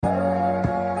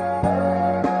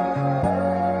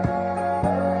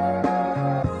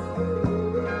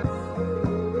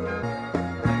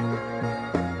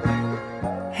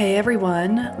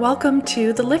everyone. Welcome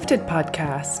to the Lifted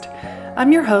podcast.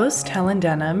 I'm your host, Helen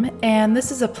Denham, and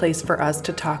this is a place for us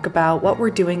to talk about what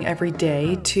we're doing every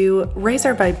day to raise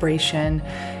our vibration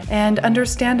and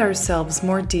understand ourselves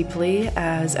more deeply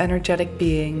as energetic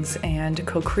beings and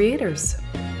co-creators.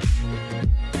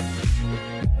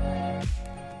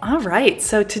 All right,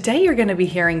 so today you're going to be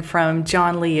hearing from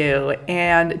John Liu,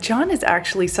 and John is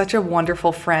actually such a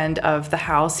wonderful friend of the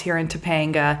house here in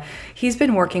Topanga. He's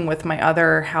been working with my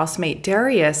other housemate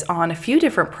Darius on a few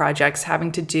different projects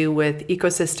having to do with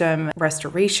ecosystem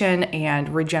restoration and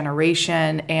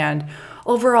regeneration and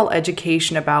overall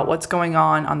education about what's going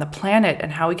on the planet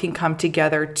and how we can come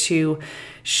together to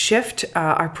shift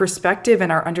our perspective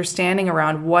and our understanding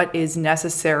around what is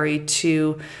necessary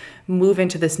to move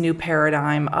into this new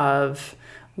paradigm of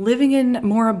living in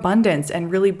more abundance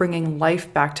and really bringing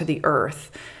life back to the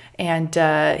earth. And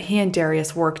he and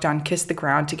Darius worked on Kiss the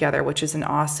Ground together, which is an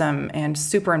awesome and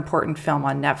super important film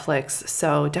on Netflix.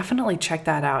 So definitely check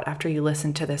that out after you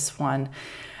listen to this one.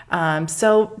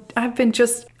 So I've been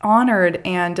just honored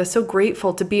and so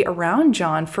grateful to be around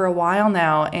John for a while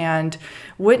now and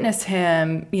witness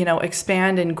him,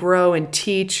 expand and grow and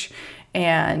teach.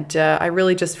 And I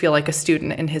really just feel like a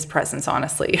student in his presence,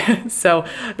 honestly. So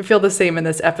I feel the same in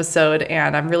this episode,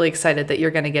 and I'm really excited that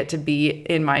you're going to get to be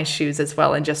in my shoes as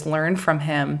well and just learn from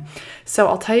him. So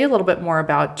I'll tell you a little bit more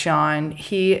about John.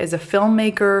 He is a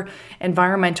filmmaker,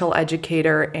 environmental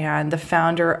educator, and the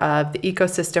founder of the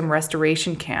Ecosystem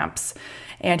Restoration Camps.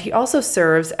 And he also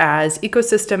serves as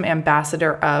ecosystem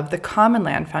ambassador of the Common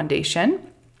Land Foundation.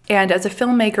 And as a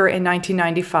filmmaker in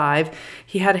 1995,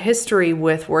 he had a history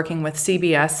with working with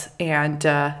CBS, and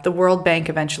the World Bank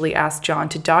eventually asked John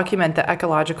to document the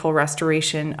ecological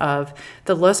restoration of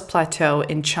the Loess Plateau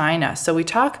in China. So we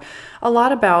talk a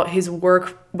lot about his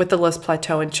work with the Loess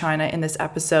Plateau in China in this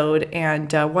episode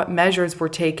and what measures were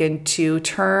taken to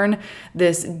turn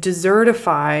this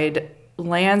desertified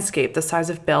landscape the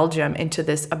size of Belgium into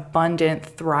this abundant,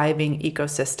 thriving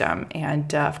ecosystem.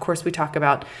 And of course, we talk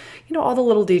about, all the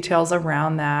little details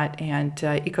around that and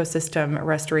ecosystem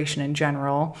restoration in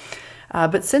general.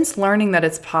 But since learning that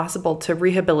it's possible to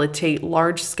rehabilitate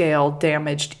large-scale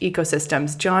damaged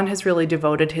ecosystems, John has really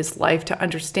devoted his life to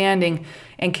understanding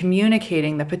and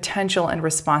communicating the potential and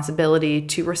responsibility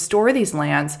to restore these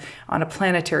lands on a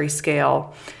planetary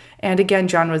scale. And again,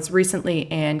 John was recently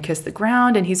in Kiss the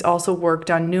Ground, and he's also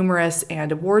worked on numerous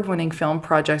and award-winning film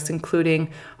projects, including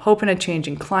Hope in a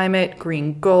Changing Climate,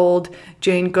 Green Gold,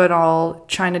 Jane Goodall,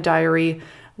 China Diary,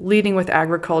 Leading with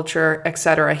Agriculture,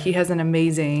 etc. He has an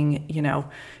amazing,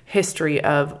 history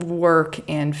of work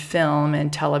in film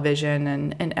and television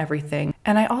and everything.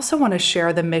 And I also want to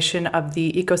share the mission of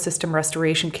the ecosystem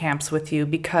restoration camps with you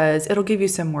because it'll give you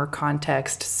some more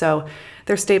context. So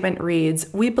their statement reads,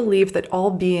 "We believe that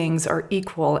all beings are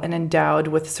equal and endowed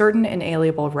with certain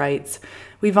inalienable rights.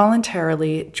 We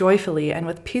voluntarily, joyfully, and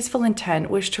with peaceful intent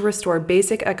wish to restore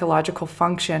basic ecological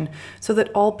function so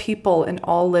that all people and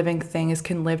all living things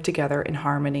can live together in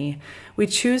harmony. We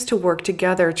choose to work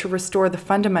together to restore the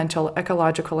fundamental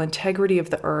ecological integrity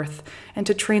of the earth and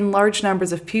to train large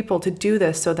numbers of people to do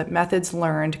this so that methods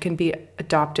learned can be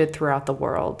adopted throughout the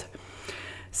world."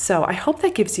 So I hope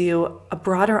that gives you a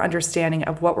broader understanding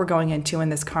of what we're going into in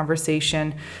this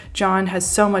conversation. John has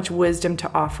so much wisdom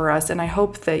to offer us, and I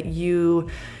hope that you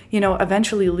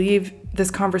eventually leave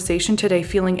this conversation today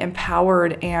feeling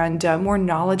empowered and more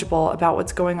knowledgeable about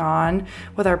what's going on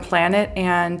with our planet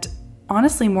and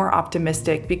honestly more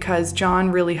optimistic because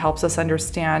John really helps us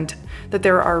understand that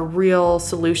there are real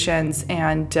solutions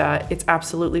and it's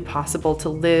absolutely possible to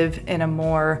live in a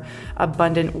more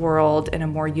abundant world, in a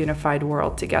more unified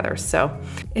world together. So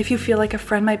if you feel like a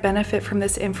friend might benefit from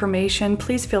this information,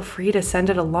 please feel free to send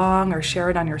it along or share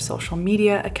it on your social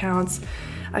media accounts.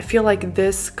 I feel like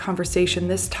this conversation,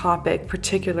 this topic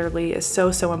particularly, is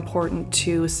so important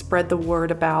to spread the word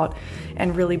about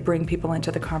and really bring people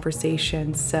into the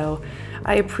conversation. So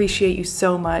I appreciate you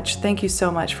so much. Thank you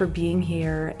so much for being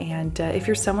here. And if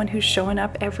you're someone who's showing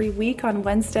up every week on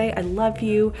Wednesday, I love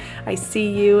you. I see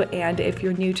you. And if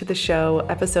you're new to the show,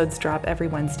 episodes drop every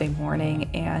Wednesday morning.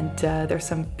 And there's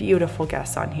some beautiful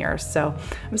guests on here. So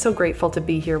I'm so grateful to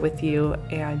be here with you.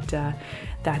 And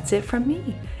that's it from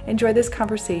me. Enjoy this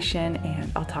conversation,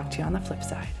 and I'll talk to you on the flip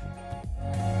side.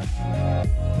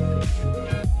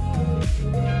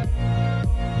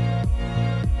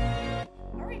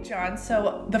 All right, John.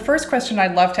 So the first question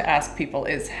I'd love to ask people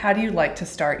is, how do you like to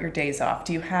start your days off?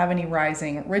 Do you have any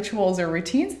rising rituals or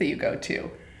routines that you go to?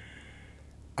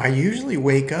 I usually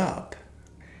wake up,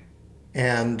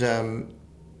 and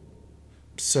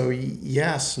so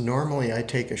yes, normally I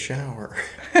take a shower.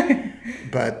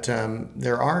 But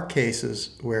there are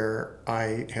cases where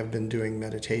I have been doing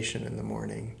meditation in the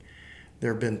morning.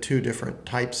 There have been two different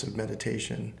types of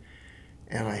meditation,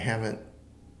 and I haven't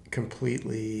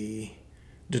completely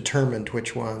determined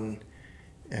which one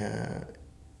uh,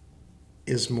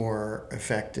 is more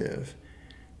effective.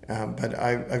 But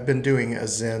I've been doing a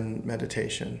Zen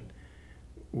meditation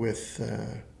with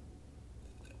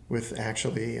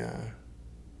actually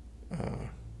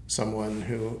someone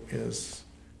who is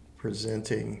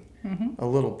presenting a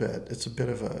little bit. It's a bit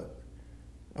of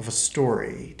a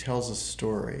story. He tells a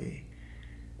story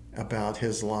about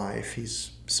his life.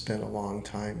 He's spent a long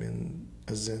time in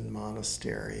a Zen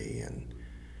monastery and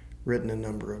written a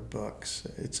number of books.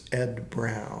 It's Ed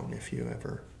Brown, if you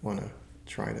ever want to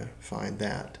try to find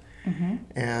that.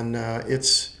 And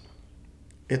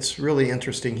it's really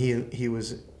interesting. He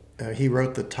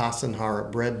wrote the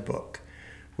Tassenhara bread book,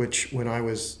 which when I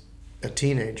was a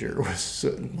teenager was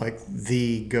like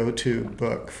the go-to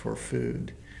book for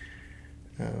food,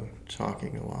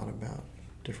 talking a lot about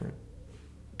different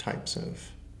types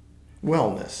of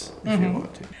wellness, if you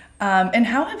want to. And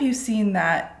how have you seen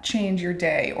that change your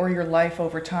day or your life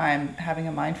over time, having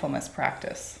a mindfulness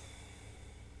practice?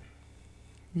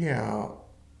 Yeah,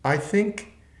 I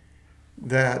think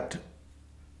that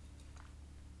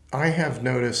I have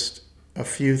noticed a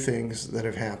few things that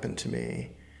have happened to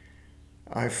me.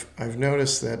 I've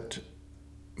noticed that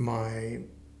my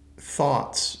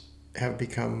thoughts have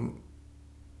become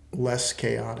less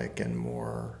chaotic and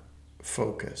more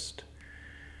focused.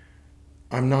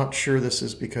 I'm not sure this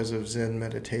is because of Zen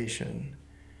meditation.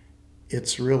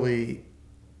 It's really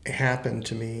happened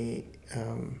to me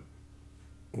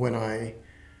when I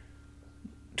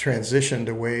transitioned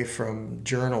away from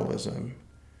journalism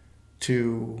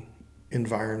to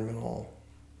environmental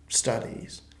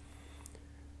studies.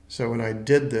 So when I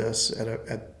did this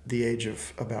at the age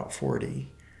of about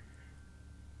 40,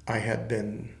 I had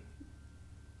been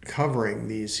covering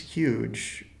these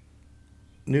huge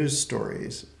news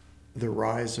stories, the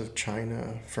rise of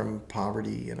China from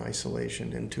poverty and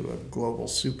isolation into a global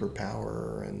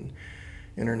superpower, and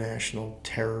international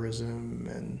terrorism,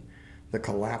 and the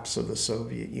collapse of the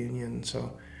Soviet Union.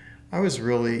 So I was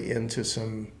really into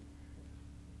some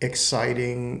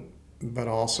exciting but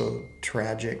also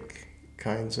tragic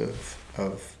kinds of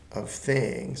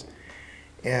things.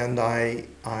 And I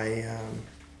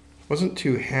wasn't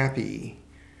too happy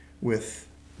with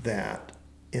that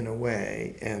in a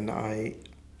way. And I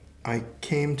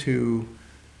came to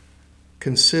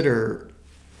consider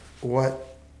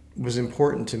what was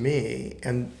important to me.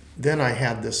 And then I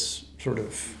had this sort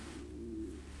of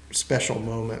special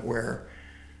moment where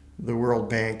the World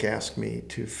Bank asked me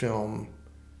to film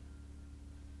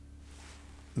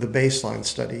the baseline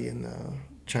study in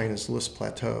China's List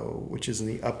Plateau, which is in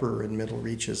the upper and middle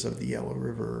reaches of the Yellow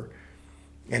River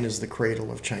and is the cradle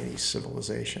of Chinese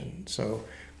civilization. So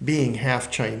being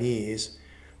half Chinese,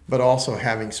 but also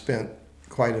having spent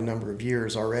quite a number of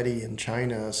years already in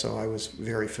China, so I was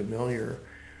very familiar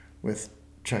with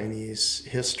Chinese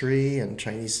history and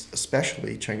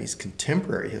especially Chinese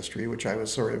contemporary history, which I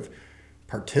was sort of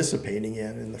participating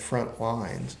in the front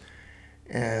lines.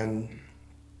 And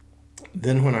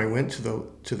then when I went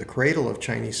to the cradle of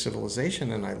Chinese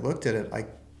civilization and I looked at it, I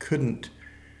couldn't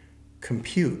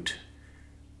compute.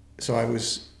 So I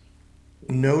was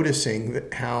noticing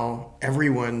that how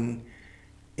everyone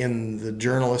in the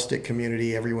journalistic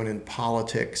community, everyone in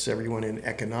politics, everyone in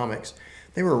economics,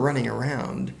 they were running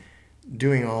around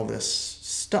doing all this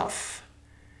stuff.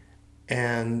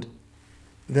 And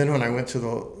then when I went to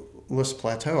the List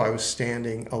Plateau, I was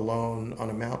standing alone on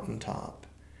a mountaintop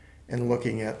and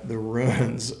looking at the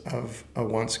ruins of a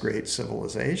once great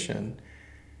civilization,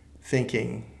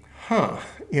 thinking,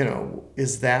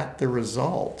 is that the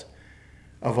result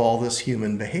of all this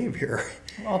human behavior?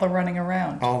 All the running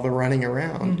around. All the running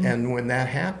around. Mm-hmm. And when that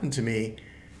happened to me,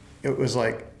 it was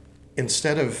like,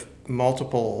 instead of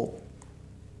multiple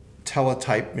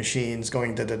teletype machines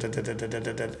going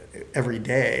every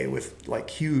day with like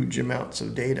huge amounts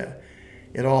of data,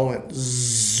 it all went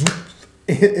zoop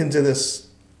into this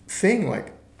thing.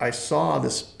 Like I saw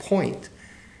this point,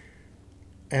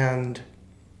 and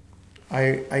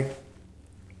I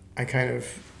kind of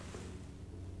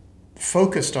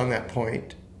focused on that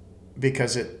point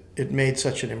because it made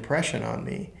such an impression on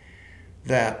me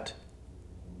that,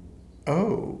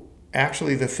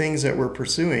 actually the things that we're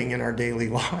pursuing in our daily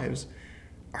lives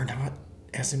are not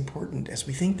as important as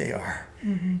we think they are.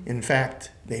 Mm-hmm. In fact,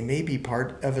 they may be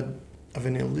part of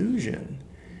an illusion,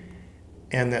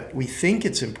 and that we think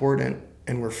it's important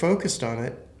and we're focused on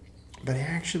it, but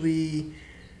actually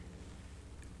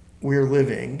we're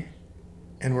living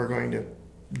and we're going to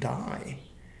die.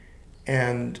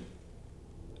 And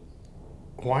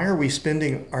why are we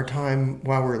spending our time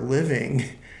while we're living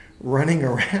running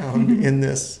around in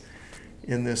this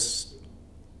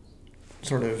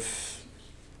sort of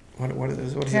what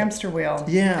is hamster wheel?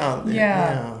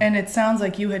 Yeah. And it sounds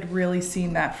like you had really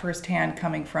seen that firsthand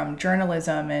coming from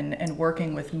journalism and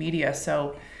working with media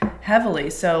so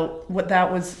heavily. So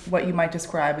that was what you might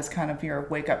describe as kind of your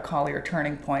wake-up call, your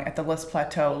turning point at the List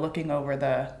Plateau, looking over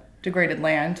the degraded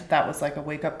land. That was like a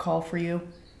wake-up call for you?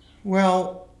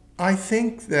 Well, I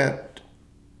think that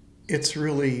it's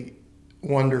really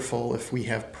wonderful if we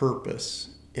have purpose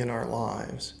in our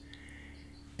lives.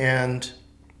 And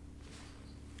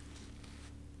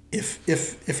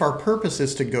if our purpose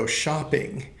is to go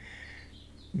shopping,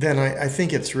 then I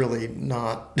think it's really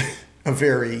not a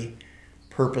very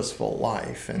purposeful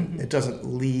life, and it doesn't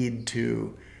lead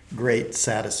to great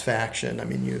satisfaction. I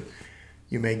mean,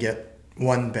 you may get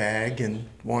one bag and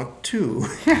want two,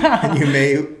 and you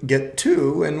may get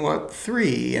two and want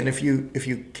three. And if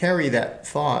you carry that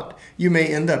thought, you may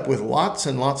end up with lots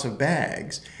and lots of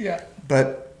bags. Yeah.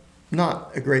 But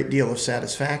not a great deal of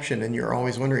satisfaction, and you're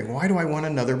always wondering, why do I want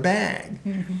another bag?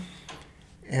 Mm-hmm.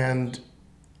 And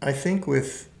I think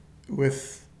with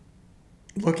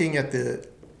looking at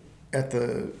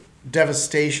the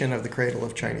devastation of the cradle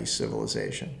of Chinese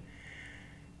civilization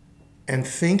and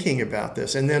thinking about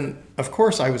this, and then of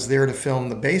course I was there to film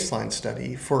the baseline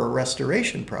study for a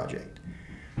restoration project.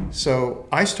 So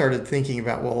I started thinking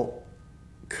about, well,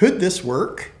 could this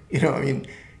work? I mean,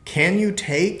 can you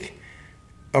take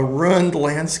a ruined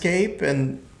landscape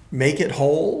and make it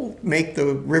whole, make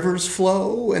the rivers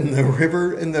flow, and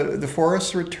the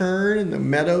forests return, and the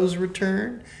meadows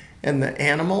return, and the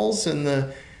animals and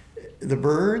the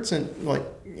birds and like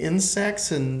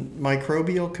insects and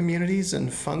microbial communities and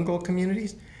fungal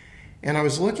communities? And I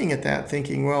was looking at that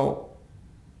thinking, well,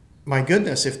 my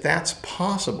goodness, if that's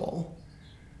possible,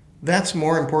 that's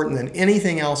more important than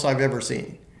anything else I've ever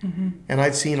seen. Mm-hmm. And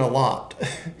I'd seen a lot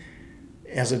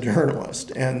as a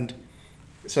journalist. And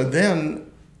so then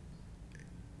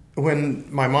when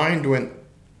my mind went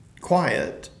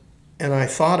quiet and I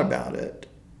thought about it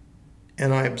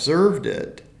and I observed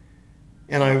it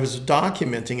and I was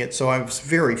documenting it, so I was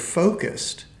very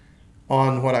focused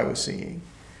on what I was seeing.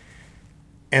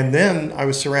 And then I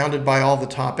was surrounded by all the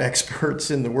top experts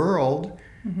in the world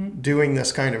doing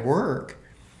this kind of work.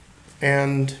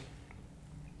 And,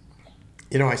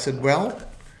 I said, well,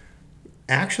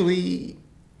 actually,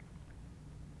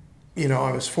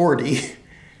 I was 40,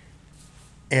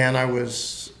 and I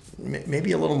was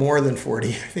maybe a little more than 40.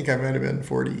 I think I might have been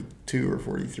 42 or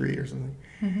 43 or something.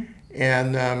 Mm-hmm.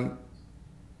 And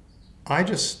I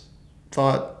just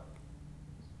thought,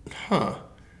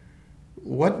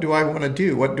 what do I want to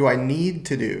do? What do I need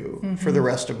to do for the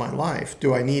rest of my life?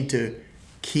 Do I need to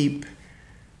keep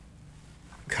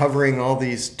covering all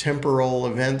these temporal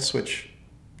events, which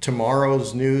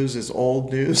tomorrow's news is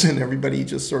old news and everybody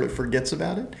just sort of forgets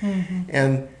about it? Mm-hmm.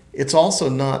 And it's also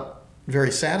not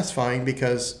very satisfying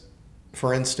because,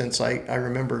 for instance, I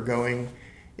remember going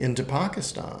into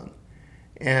Pakistan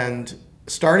and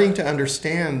starting to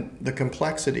understand the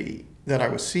complexity that I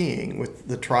was seeing with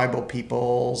the tribal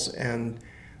peoples and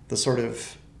the sort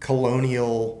of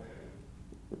colonial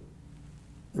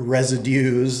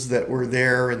residues that were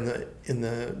there in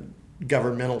the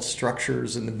governmental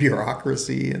structures and the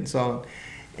bureaucracy and so on,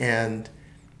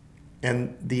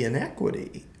 and the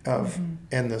inequity of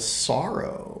and the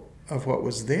sorrow of what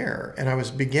was there. And I was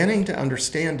beginning to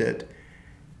understand it,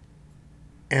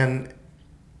 and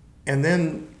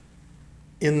then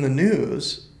in the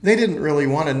news they didn't really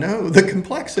want to know the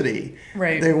complexity.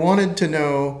 Right. They wanted to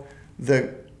know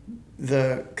the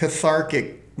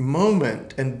cathartic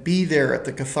moment and be there at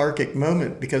the cathartic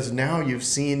moment, because now you've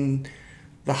seen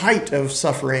the height of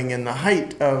suffering and the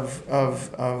height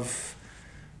of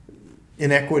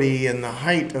inequity and the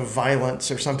height of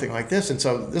violence or something like this. And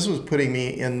so this was putting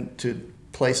me into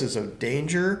places of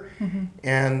danger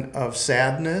and of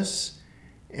sadness.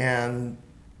 And,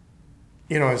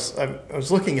 I was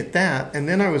looking at that, and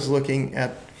then I was looking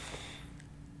at,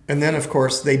 and then of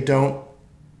course they don't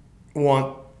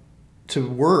want to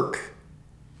work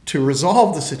to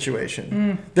resolve the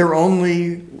situation. They're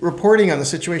only reporting on the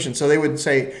situation. So they would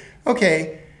say,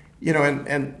 okay,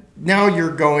 and now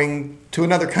you're going to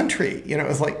another country.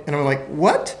 It's like, and I'm like,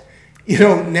 what?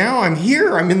 Now I'm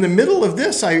here. I'm in the middle of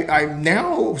this. I'm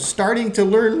now starting to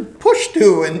learn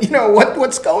Pushtu and,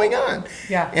 what's going on.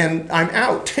 Yeah. And I'm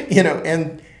out,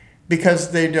 and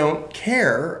because they don't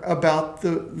care about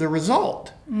the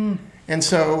result. And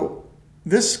so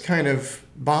this kind of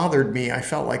bothered me. I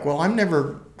felt like, well, I'm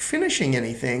never finishing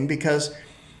anything because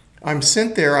I'm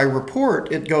sent there, I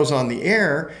report, it goes on the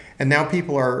air, and now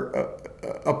people are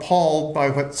appalled by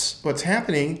what's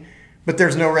happening, but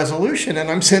there's no resolution, and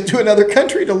I'm sent to another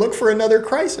country to look for another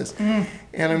crisis. And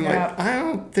I'm like, I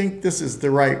don't think this is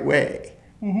the right way.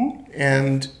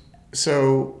 And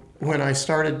so when I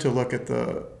started to look at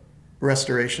the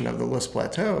restoration of the Lys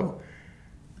Plateau,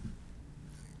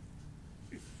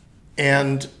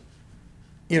 and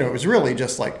it was really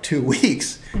just like 2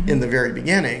 weeks in the very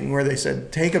beginning where they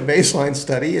said, take a baseline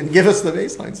study and give us the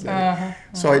baseline study.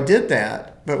 So I did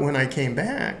that. But when I came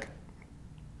back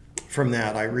from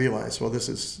that, I realized, well, this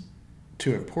is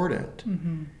too important.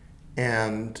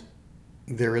 And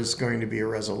there is going to be a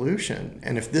resolution.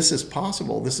 And if this is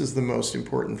possible, this is the most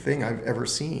important thing I've ever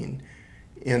seen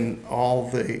in all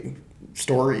the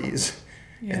stories.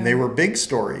 And they were big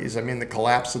stories. I mean, the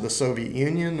collapse of the Soviet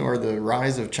Union or the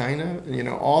rise of China,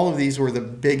 all of these were the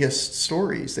biggest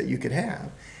stories that you could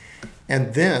have.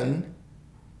 And then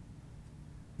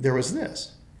there was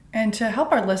this. And to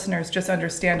help our listeners just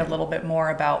understand a little bit more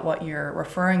about what you're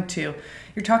referring to,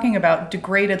 you're talking about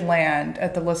degraded land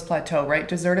at the Lys Plateau, right?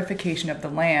 Desertification of the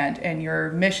land, and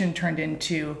your mission turned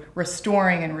into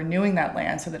restoring and renewing that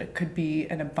land so that it could be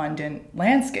an abundant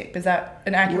landscape. Is that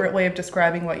an accurate way of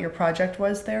describing what your project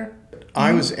was there?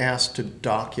 I was asked to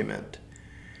document,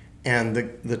 and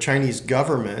the Chinese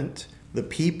government, the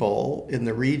people in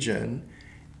the region,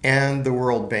 and the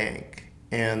World Bank,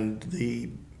 and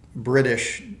the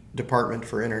British Department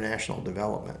for International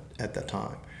Development at the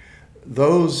time.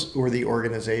 Those were the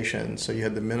organizations. So you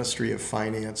had the Ministry of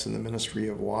Finance and the Ministry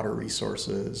of Water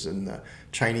Resources and the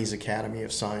Chinese Academy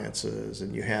of Sciences,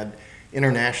 and you had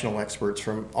international experts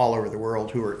from all over the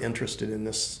world who were interested in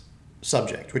this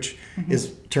subject, which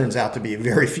turns out to be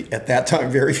at that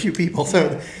time, very few people.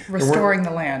 So restoring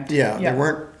the land. There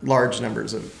weren't large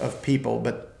numbers of people,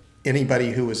 but anybody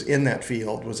who was in that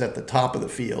field was at the top of the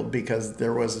field because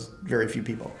there was very few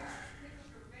people.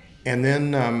 And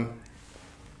then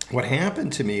what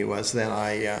happened to me was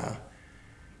that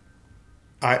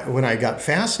when I got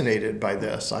fascinated by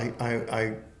this,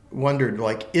 I wondered,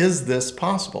 is this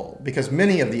possible? Because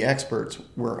many of the experts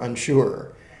were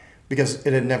unsure because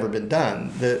it had never been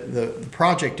done. The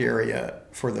project area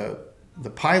for the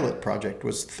pilot project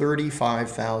was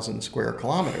 35,000 square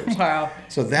kilometers. Wow.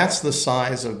 So that's the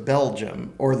size of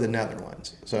Belgium or the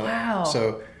Netherlands. So, wow.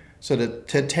 So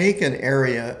to take an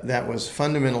area that was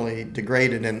fundamentally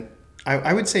degraded, and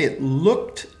I would say it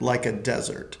looked like a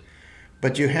desert,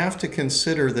 but you have to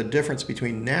consider the difference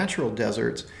between natural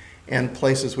deserts and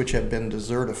places which have been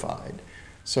desertified.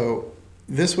 So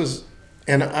this was,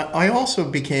 and I also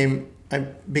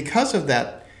because of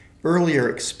that earlier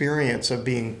experience of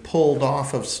being pulled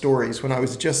off of stories when I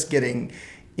was just getting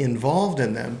involved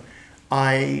in them,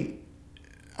 I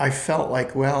felt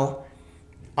like, well,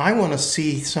 I want to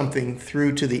see something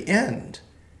through to the end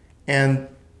and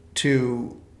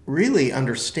to really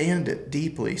understand it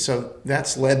deeply. So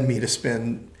that's led me to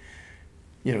spend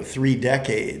 3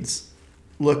 decades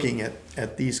looking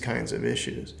at these kinds of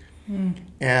issues.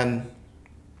 And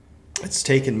it's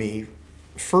taken me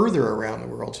further around the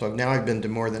world. So now I've been to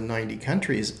more than 90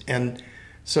 countries. And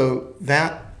so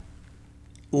that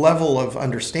level of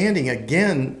understanding,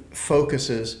 again,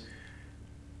 focuses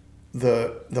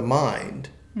the mind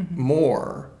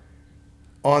more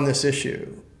on this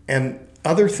issue. And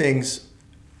other things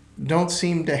don't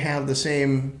seem to have the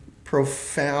same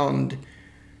profound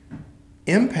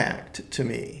impact to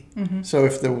me. So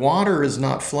if the water is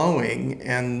not flowing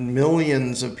and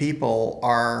millions of people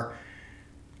are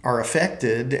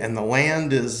affected and the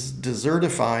land is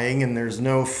desertifying and there's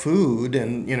no food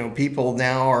and people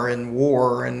now are in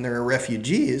war and they're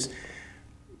refugees,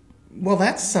 well,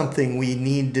 that's something we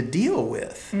need to deal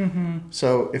with.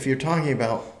 So if you're talking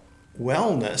about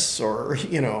wellness or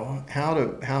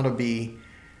how to be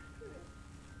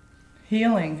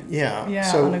healing,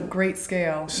 so, on a great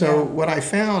scale. So what I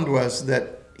found was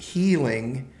that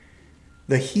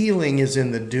the healing is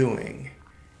in the doing,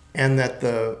 and that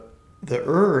the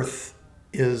earth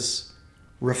is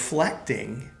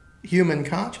reflecting human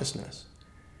consciousness.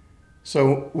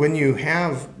 So when you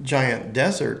have giant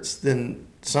deserts, then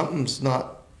something's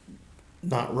not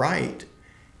right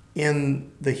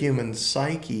in the human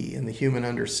psyche, in the human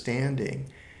understanding,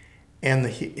 and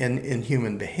in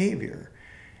human behavior.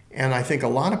 And I think a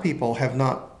lot of people have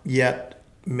not yet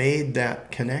made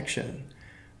that connection.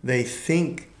 They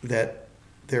think that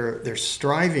they're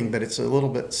striving, but it's a little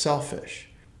bit selfish.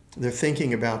 They're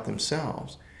thinking about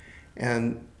themselves.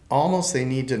 And almost they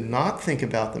need to not think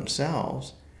about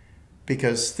themselves,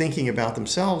 because thinking about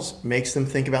themselves makes them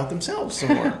think about themselves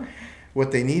some more.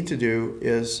 What they need to do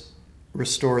is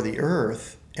restore the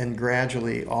earth, and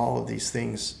gradually all of these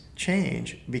things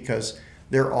change because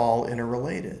they're all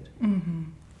interrelated.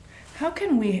 How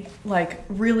can we like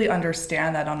really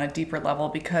understand that on a deeper level?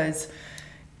 Because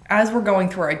as we're going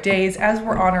through our days, as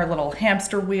we're on our little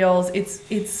hamster wheels,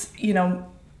 it's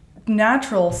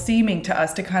natural seeming to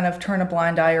us to kind of turn a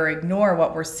blind eye or ignore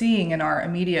what we're seeing in our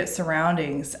immediate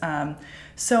surroundings.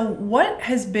 So what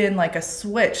has been like a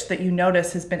switch that you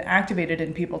notice has been activated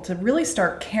in people to really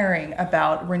start caring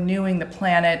about renewing the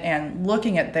planet and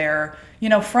looking at their,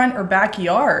 front or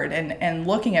backyard and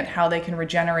looking at how they can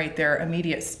regenerate their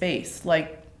immediate space?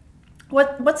 Like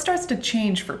what starts to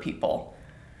change for people?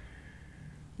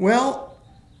 Well,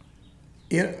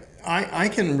 I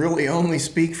can really only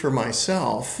speak for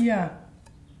myself. Yeah.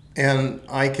 And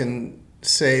I can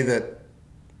say that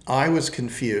I was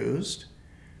confused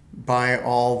by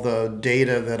all the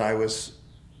data that I was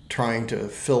trying to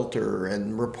filter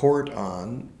and report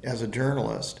on as a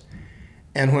journalist.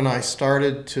 And when I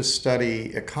started to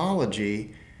study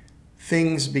ecology,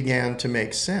 things began to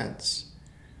make sense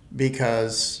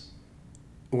because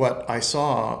what I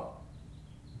saw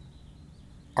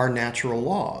are natural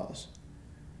laws.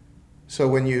 So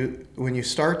when you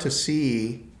start to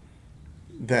see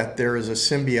that there is a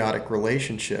symbiotic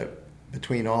relationship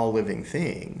between all living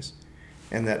things,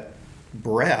 and that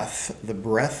the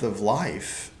breath of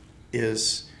life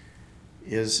is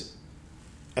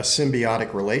a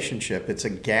symbiotic relationship. It's a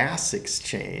gas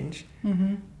exchange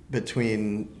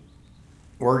between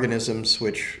organisms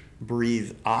which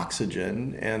breathe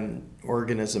oxygen and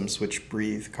organisms which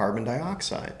breathe carbon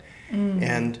dioxide.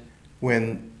 And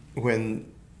when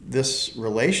this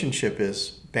relationship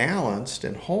is balanced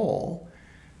and whole,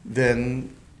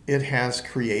 then it has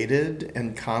created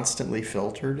and constantly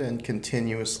filtered and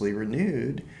continuously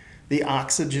renewed the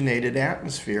oxygenated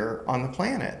atmosphere on the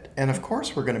planet. And of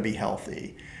course we're going to be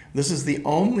healthy. This is the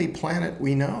only planet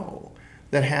we know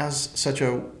that has such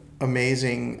an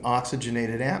amazing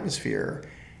oxygenated atmosphere.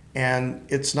 And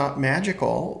it's not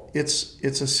magical. It's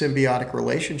a symbiotic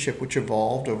relationship which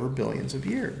evolved over billions of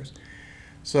years.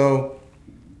 So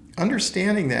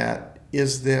understanding that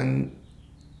is then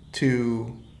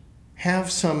to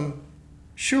have some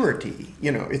surety.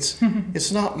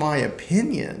 It's not my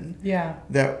opinion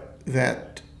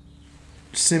that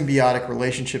symbiotic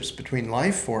relationships between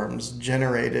life forms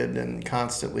generated and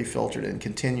constantly filtered and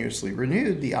continuously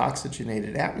renewed the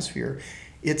oxygenated atmosphere.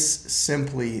 It's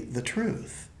simply the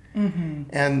truth.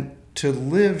 And to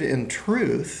live in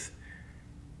truth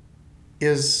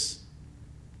is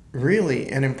really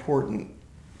an important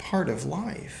part of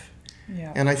life.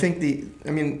 Yeah. And I think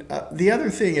the other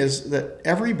thing is that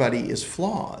everybody is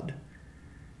flawed.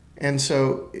 And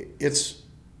so it's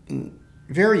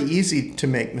very easy to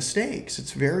make mistakes.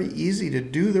 It's very easy to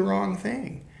do the wrong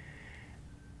thing.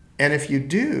 And if you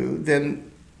do,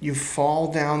 then you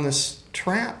fall down this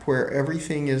trap where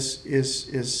everything is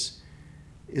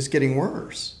getting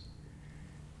worse.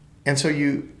 And so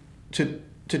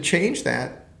to change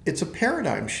that, it's a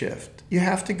paradigm shift. You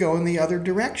have to go in the other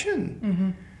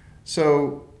direction.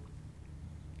 So,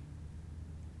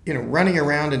 running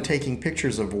around and taking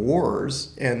pictures of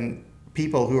wars and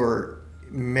people who are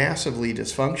massively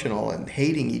dysfunctional and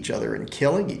hating each other and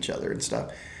killing each other and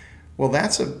stuff, well,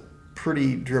 that's a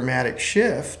pretty dramatic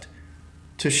shift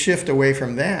to shift away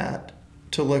from that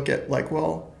to look at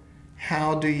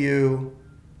how do you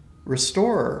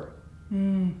restore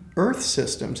Earth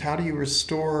systems? How do you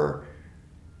restore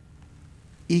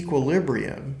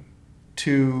equilibrium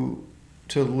to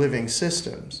living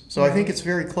systems? So I think it's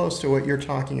very close to what you're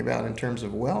talking about in terms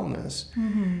of wellness.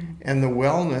 And the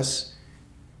wellness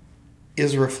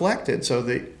is reflected. So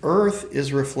the earth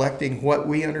is reflecting what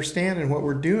we understand and what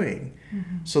we're doing.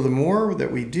 So the more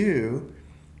that we do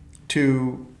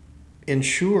to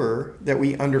ensure that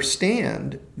we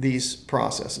understand these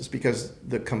processes, because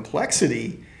the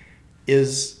complexity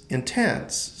is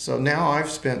intense. So now I've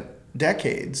spent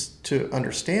decades to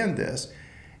understand this.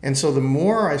 And so the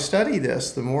more I study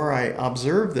this, the more I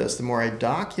observe this, the more I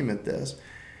document this,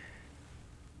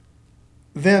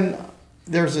 then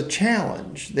there's a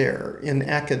challenge there. In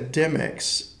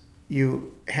academics,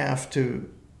 you have to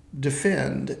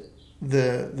defend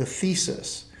the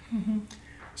thesis.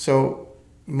 So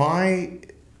my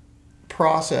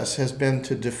process has been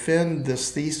to defend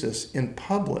this thesis in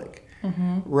public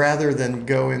rather than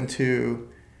go into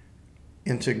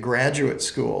graduate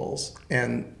schools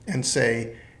and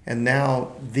say, and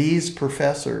now these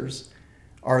professors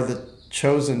are the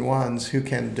chosen ones who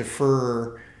can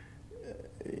defer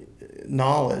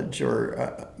knowledge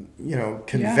or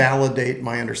can validate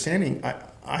my understanding.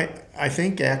 I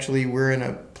think actually we're in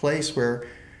a place where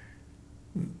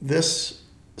this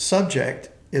subject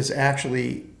is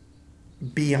actually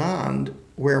beyond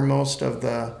where most of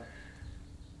the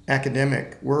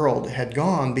academic world had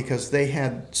gone, because they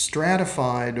had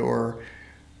stratified or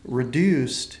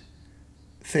reduced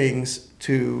things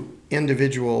to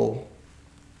individual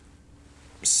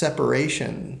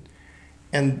separation,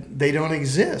 and they don't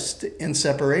exist in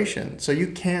separation. So you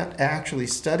can't actually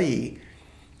study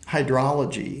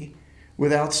hydrology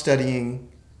without studying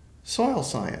soil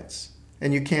science,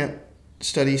 and you can't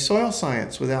study soil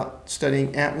science without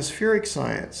studying atmospheric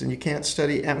science, and you can't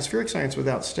study atmospheric science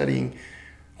without studying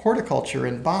horticulture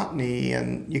and botany,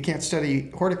 and you can't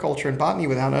study horticulture and botany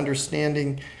without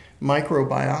understanding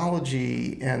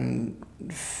microbiology and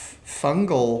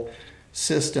fungal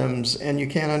systems, and you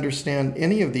can't understand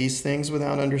any of these things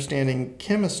without understanding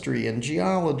chemistry and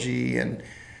geology. And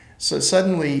so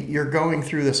suddenly you're going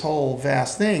through this whole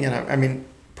vast thing. And I mean,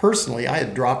 personally, I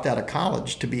had dropped out of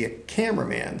college to be a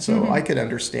cameraman, so I could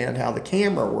understand how the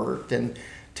camera worked and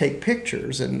take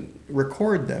pictures and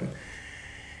record them.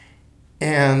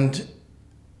 And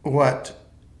what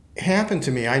happened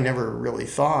to me, I never really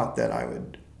thought that I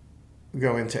would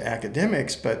go into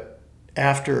academics, but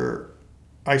after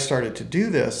I started to do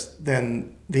this,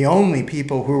 then the only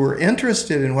people who were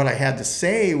interested in what I had to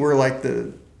say were like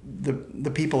the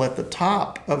people at the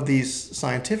top of these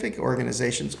scientific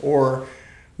organizations, or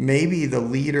maybe the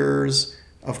leaders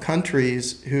of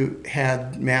countries who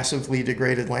had massively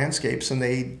degraded landscapes and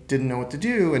they didn't know what to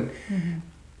do. And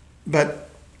but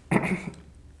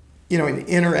you know, in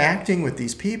interacting with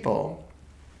these people,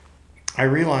 I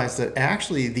realized that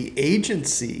actually the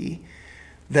agency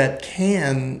that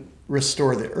can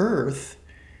restore the earth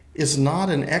is not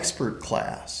an expert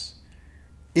class.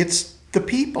 It's the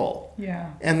people.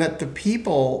 Yeah. And that the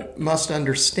people must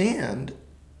understand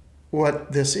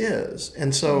what this is.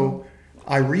 And so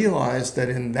I realized that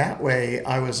in that way,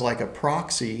 I was like a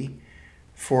proxy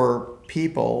for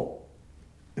people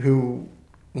who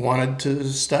wanted to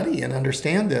study and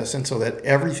understand this. And so that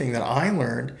everything that I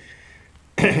learned,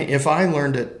 if I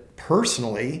learned it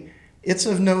personally, it's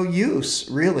of no use,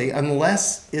 really,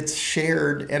 unless it's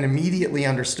shared and immediately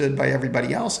understood by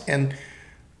everybody else. And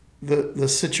the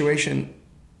situation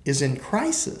is in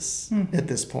crisis at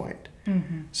this point.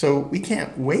 So we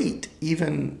can't wait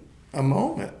even a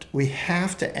moment. We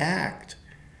have to act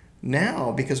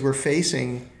now, because we're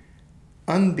facing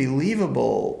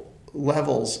unbelievable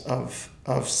levels of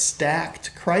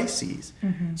stacked crises.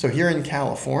 So here in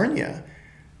California,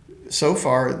 so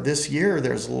far this year,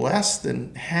 there's less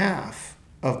than half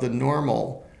of the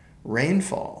normal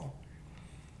rainfall.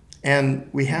 And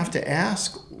we have to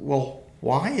ask, well,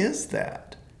 why is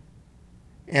that?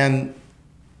 And,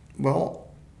 well,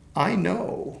 I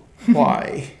know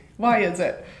why. Why is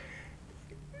it?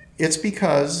 It's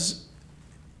because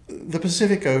the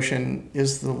Pacific Ocean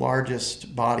is the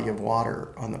largest body of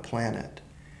water on the planet.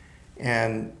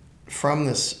 And from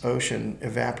this ocean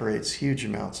evaporates huge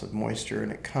amounts of moisture,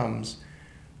 and it comes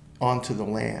onto the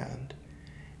land.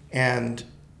 And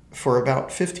for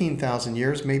about 15,000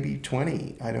 years, maybe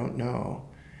 20, I don't know,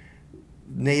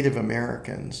 Native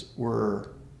Americans were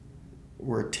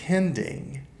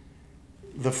tending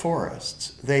the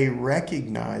forests. They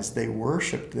recognized, they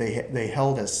worshipped, they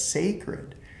held as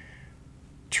sacred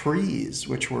trees,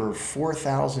 which were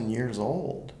 4,000 years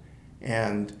old.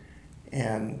 And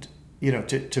you know,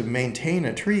 to maintain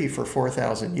a tree for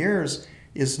 4,000 years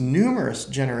is numerous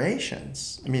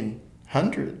generations. I mean,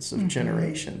 hundreds of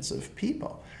generations of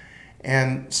people.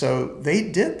 And so they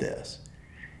did this.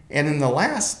 And in the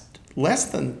last less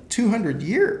than 200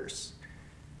 years,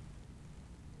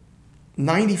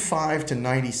 95 to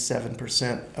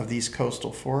 97% of these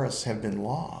coastal forests have been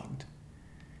logged.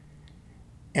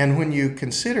 And when you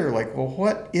consider, like, well,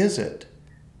 what is it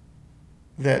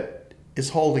that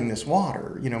is holding this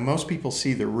water? You know, most people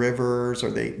see the rivers, or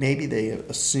maybe they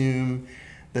assume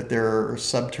that there are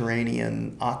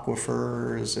subterranean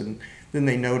aquifers, and then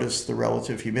they notice the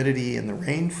relative humidity and the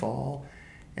rainfall,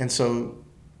 and so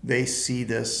they see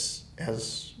this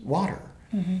as water.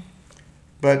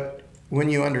 But when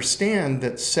you understand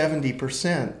that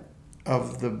 70%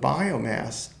 of the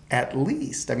biomass, at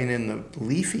least, I mean, in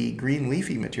the green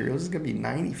leafy materials, is going to be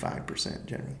 95%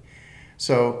 generally.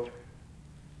 So,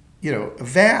 you know, a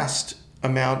vast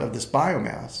amount of this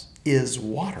biomass is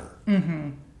water.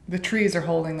 The trees are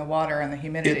holding the water and the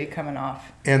humidity coming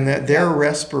off. And that they're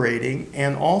respirating,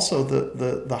 and also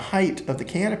the height of the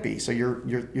canopy. So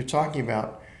you're talking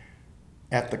about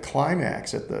at the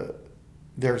climax,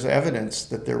 there's evidence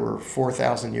that there were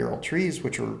 4,000-year-old trees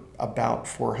which were about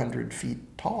 400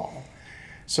 feet tall.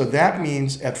 So that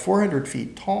means at 400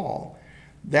 feet tall,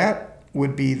 that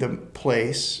would be the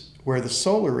place where the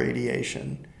solar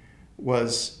radiation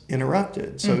was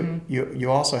interrupted. So you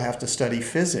also have to study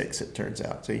physics, it turns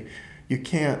out. So you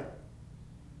can't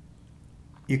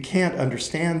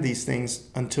understand these things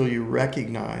until you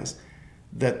recognize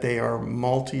that they are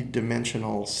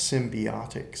multidimensional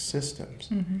symbiotic systems.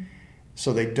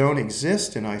 So they don't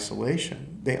exist in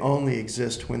isolation. They only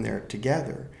exist when they're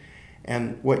together.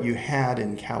 And what you had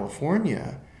in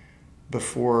California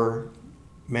before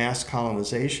mass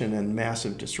colonization and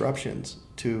massive disruptions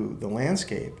to the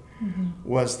landscape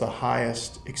was the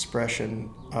highest expression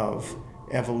of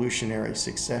evolutionary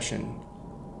succession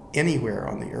anywhere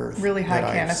on the earth. Really high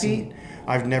that canopy?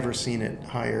 I've never seen it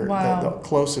higher. Wow. The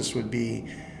closest would be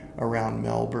around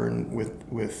Melbourne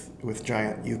with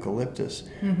giant eucalyptus,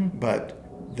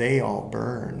 but they all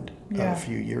burned a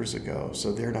few years ago,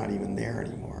 so they're not even there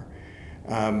anymore.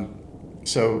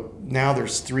 So now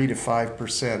there's 3 to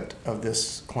 5% of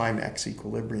this climax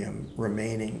equilibrium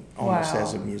remaining almost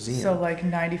as a museum. So like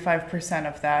 95%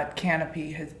 of that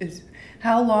canopy is.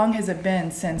 How long has it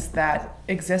been since that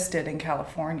existed in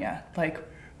California?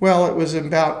 Well, it was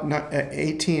about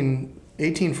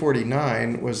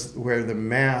 1849 was where the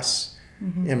mass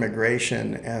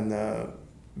immigration and the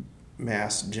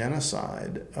mass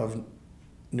genocide of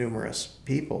numerous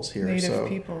peoples here. Native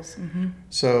peoples.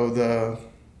 So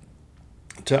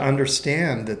to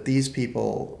understand that these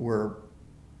people were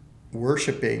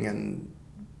worshiping and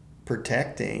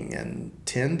protecting and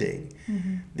tending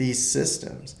these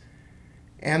systems,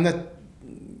 and that,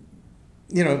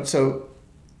 so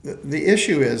the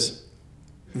issue is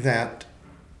that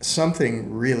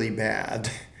something really bad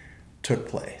took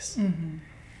place.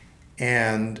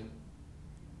 And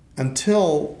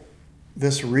until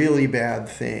this really bad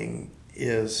thing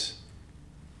is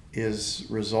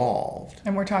resolved.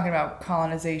 And we're talking about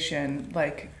colonization,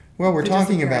 Well, we're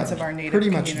talking about of our native pretty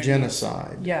much communities.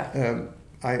 genocide. Yeah.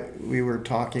 We were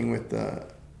talking with the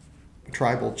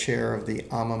tribal chair of the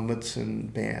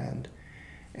Amamutsun band,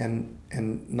 and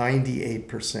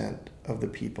 98% of the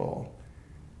people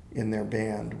in their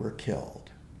band were killed.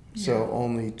 So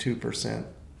only 2%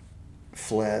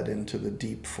 fled into the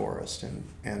deep forest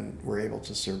and were able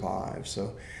to survive.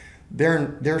 So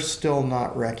they're still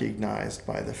not recognized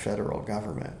by the federal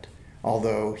government.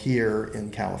 Although here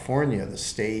in California, the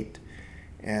state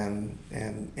and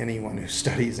anyone who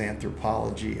studies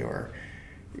anthropology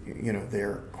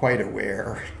they're quite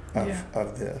aware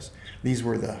of this. These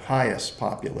were the highest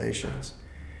populations.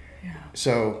 Yeah.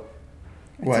 So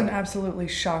it's an absolutely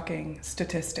shocking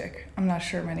statistic. I'm not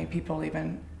sure many people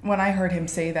even, when I heard him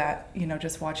say that,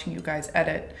 just watching you guys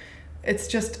edit, it's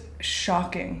just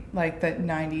shocking, that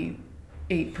 98%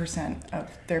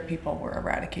 of their people were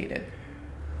eradicated.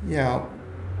 Yeah.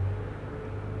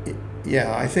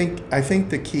 Yeah, I think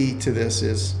the key to this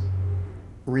is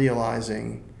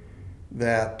realizing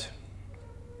that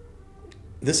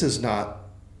this is not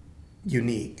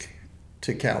unique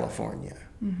to California.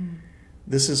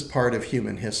 This is part of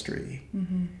human history.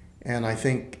 And I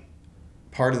think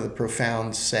part of the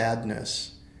profound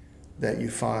sadness that you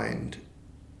find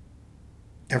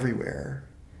everywhere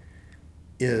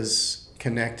is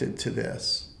connected to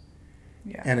this.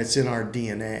 Yeah. And it's in our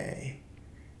DNA.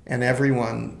 And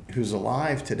everyone who's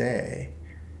alive today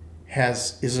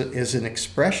is an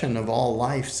expression of all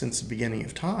life since the beginning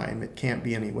of time. It can't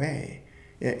be any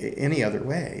other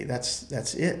way.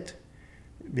 That's it.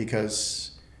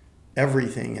 Because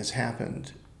everything has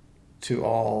happened to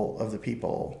all of the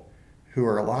people who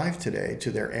are alive today,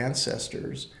 to their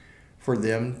ancestors, for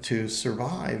them to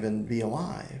survive and be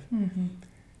alive.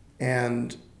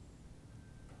 And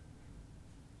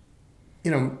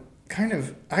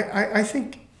I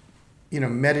think,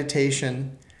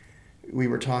 meditation, we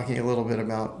were talking a little bit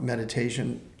about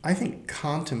meditation. I think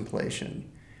contemplation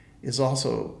is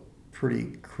also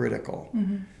pretty critical.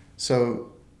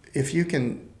 So if you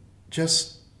can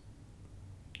just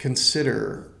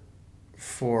consider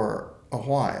for a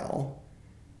while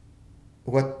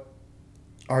what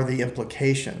are the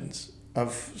implications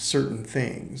of certain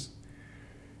things,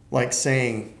 like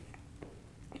saying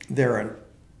there are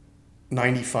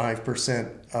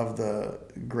 95% of the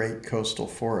great coastal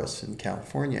forests in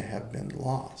California have been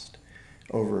lost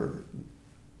over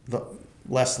the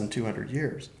less than 200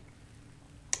 years.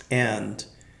 And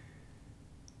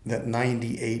that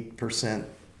 98%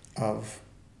 of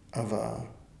a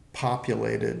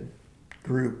populated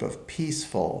group of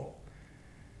peaceful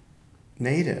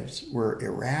natives were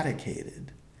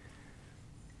eradicated.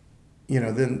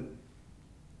 Then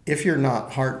if you're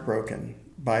not heartbroken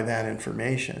by that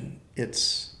information,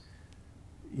 it's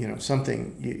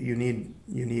something you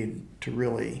need to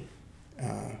really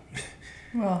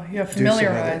Well, yeah, do some other.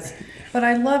 familiarize. But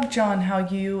I love, John, how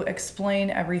you explain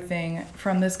everything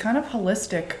from this kind of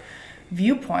holistic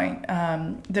viewpoint,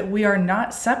 that we are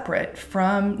not separate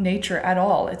from nature at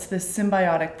all. It's this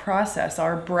symbiotic process.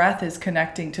 Our breath is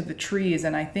connecting to the trees.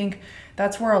 And I think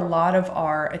that's where a lot of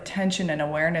our attention and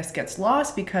awareness gets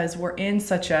lost, because we're in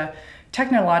such a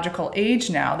technological age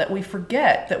now that we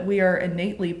forget that we are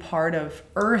innately part of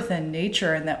earth and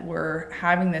nature, and that we're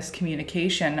having this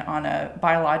communication on a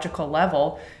biological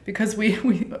level because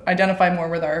we identify more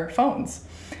with our phones.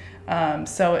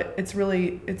 So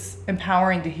it's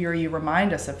empowering to hear you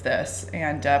remind us of this,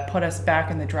 and put us back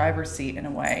in the driver's seat in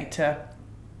a way to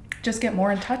just get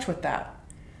more in touch with that.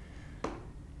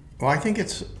 Well, I think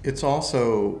it's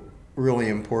also really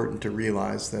important to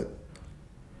realize that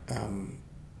um,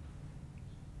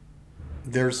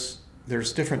 there's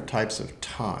different types of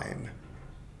time.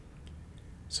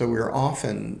 So we're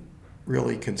often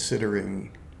really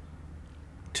considering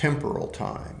temporal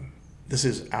time. This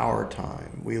is our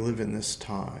time. We live in this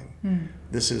time.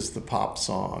 This is the pop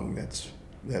song. This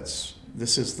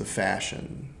is the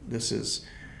fashion. This is,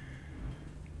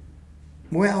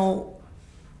 well,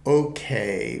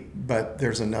 okay, but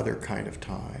there's another kind of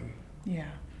time. Yeah.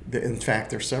 In fact,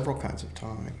 there's several kinds of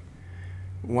time.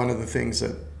 One of the things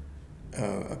that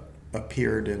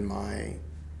appeared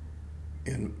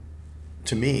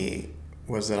to me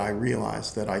was that I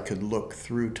realized that I could look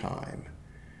through time.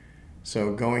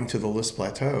 So going to the List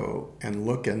Plateau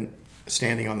and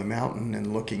standing on the mountain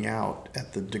and looking out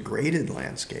at the degraded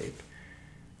landscape,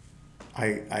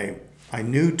 I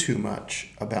knew too much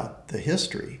about the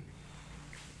history,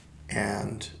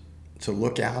 and to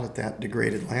look out at that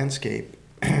degraded landscape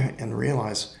and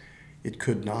realize it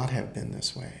could not have been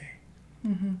this way.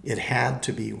 Mm-hmm. It had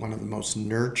to be one of the most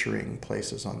nurturing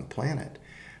places on the planet,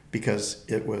 because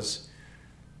it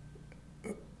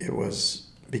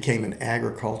became an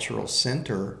agricultural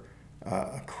center,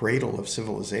 a cradle of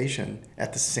civilization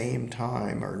at the same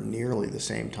time, or nearly the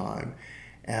same time,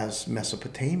 as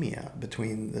Mesopotamia,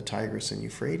 between the Tigris and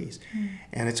Euphrates.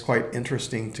 And it's quite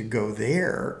interesting to go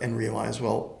there and realize,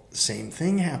 well, the same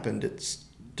thing happened. It's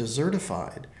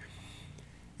desertified.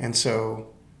 And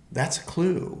so that's a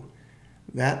clue.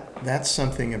 That's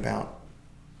something about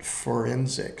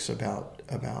forensics,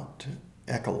 about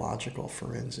ecological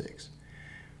forensics.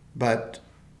 But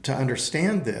to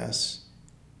understand this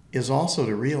is also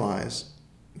to realize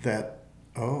that,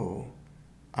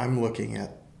 I'm looking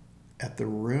at the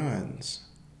ruins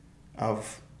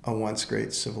of a once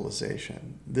great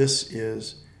civilization. This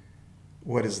is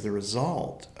what is the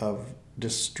result of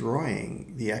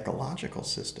destroying the ecological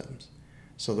systems.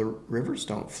 So the rivers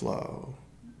don't flow.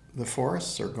 The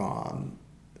forests are gone.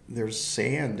 There's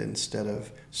sand instead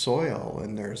of soil,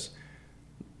 and there's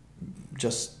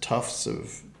just tufts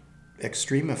of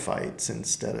extremophytes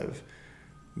instead of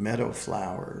meadow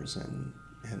flowers and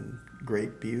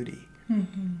great beauty.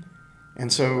 Mm-hmm.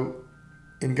 And so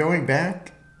in going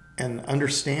back and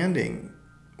understanding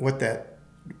what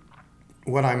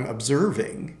I'm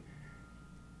observing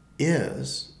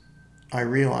is, I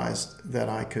realized that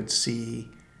I could see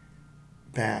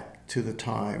back to the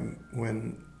time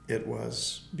when it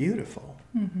was beautiful.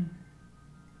 Mm-hmm.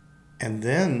 And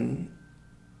then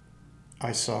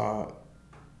I saw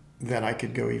that I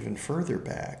could go even further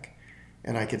back,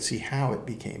 and I could see how it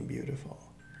became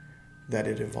beautiful, that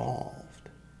it evolved,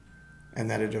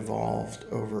 and that it evolved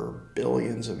over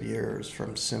billions of years,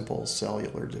 from simple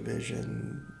cellular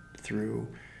division through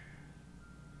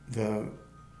the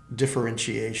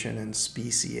differentiation and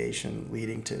speciation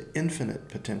leading to infinite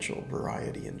potential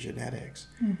variety in genetics.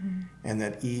 Mm-hmm. And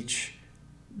that each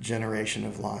generation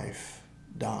of life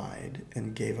died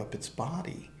and gave up its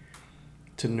body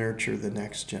to nurture the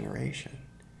next generation.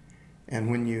 And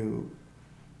when you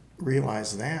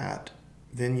realize that,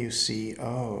 then you see,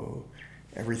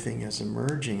 everything is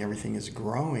emerging, everything is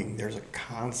growing. There's a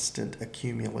constant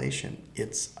accumulation.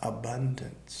 It's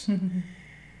abundance. Mm-hmm.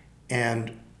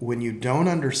 And when you don't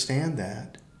understand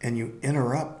that, and you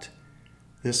interrupt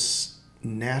this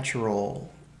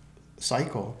natural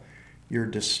cycle, you're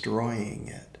destroying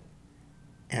it.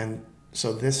 And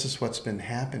so this is what's been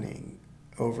happening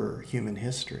over human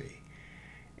history.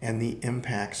 And the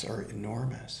impacts are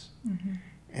enormous. Mm-hmm.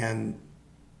 And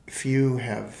few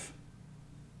have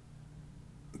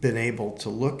been able to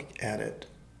look at it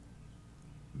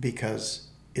because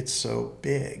it's so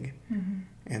big, mm-hmm.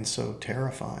 and so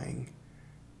terrifying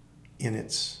in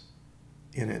its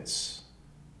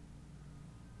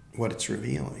what it's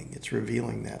revealing. It's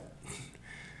revealing that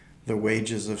the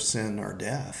wages of sin are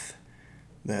death,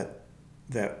 that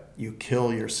that you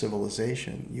kill your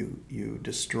civilization, you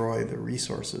destroy the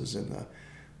resources and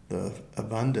the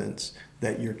abundance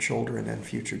that your children and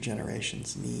future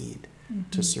generations need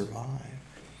to survive.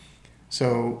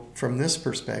 So from this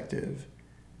perspective,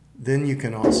 then you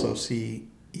can also see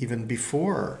even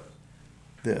before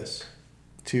this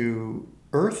to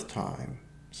Earth time.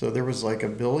 So there was like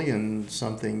 1 billion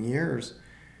something years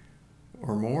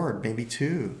or more, maybe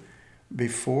 2,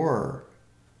 before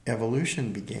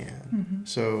evolution began.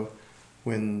 So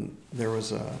when there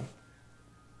was a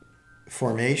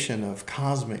formation of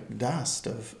cosmic dust,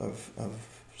 of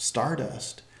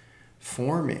stardust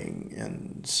forming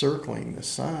and circling the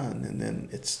sun, and then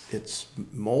it's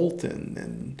molten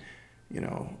and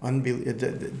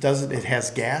it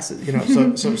has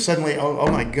gases, so suddenly,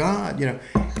 oh my God,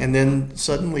 and then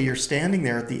suddenly you're standing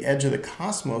there at the edge of the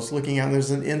cosmos looking out, and there's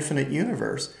an infinite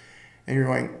universe, and you're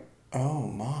going, oh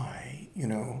my,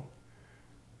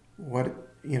 what,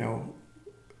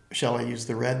 shall I use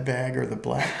the red bag or the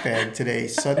black bag today,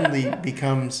 suddenly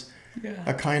becomes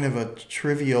a kind of a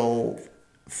trivial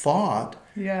thought.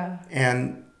 Yeah.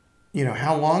 And,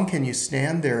 how long can you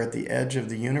stand there at the edge of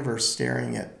the universe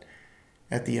staring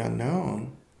at the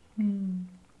unknown?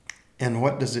 And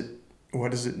what does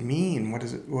it mean?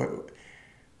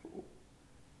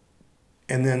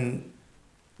 And then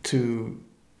to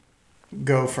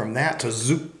go from that to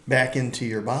zoop back into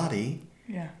your body.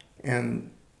 Yeah. And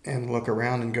look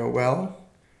around and go, well,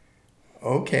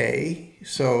 okay,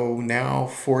 so now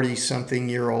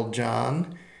 40-something-year-old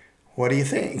John, what do you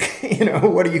think?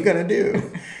 What are you going to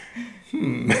do?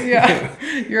 Yeah.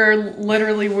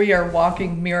 We are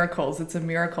walking miracles. It's a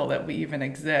miracle that we even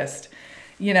exist.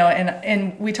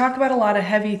 And we talk about a lot of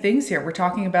heavy things here. We're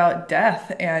talking about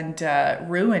death and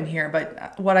ruin here.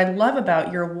 But what I love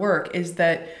about your work is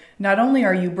that not only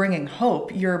are you bringing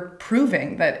hope, you're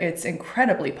proving that it's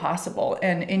incredibly possible.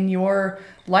 And in your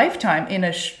lifetime, in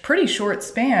a pretty short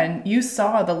span, you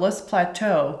saw the Loess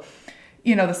Plateau,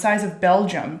 the size of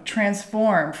Belgium,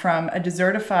 transform from a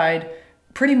desertified,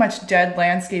 pretty much dead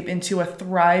landscape into a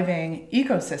thriving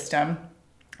ecosystem.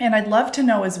 And I'd love to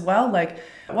know as well,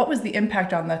 what was the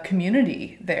impact on the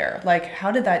community there?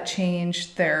 How did that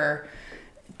change their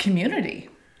community?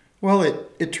 Well,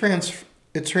 it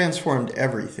transformed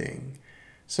everything.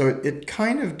 So it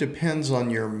kind of depends on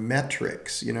your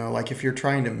metrics. If you're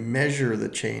trying to measure the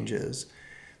changes,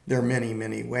 there are many,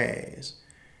 many ways.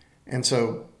 And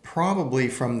so probably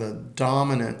from the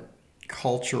dominant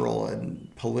cultural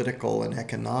and political and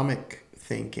economic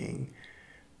thinking,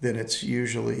 then it's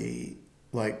usually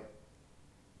like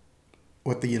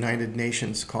what the United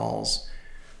Nations calls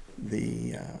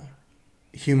the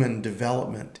human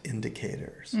development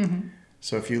indicators. Mm-hmm.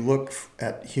 So if you look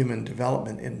at human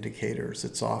development indicators,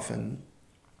 it's often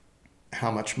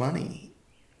how much money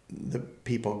the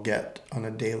people get on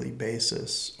a daily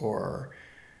basis, or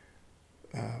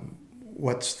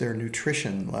what's their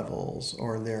nutrition levels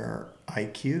or their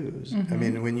IQs. Mm-hmm. I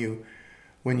mean,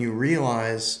 when you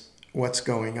realize what's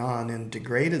going on in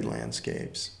degraded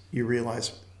landscapes, you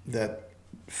realize that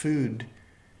food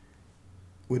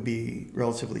would be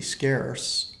relatively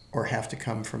scarce or have to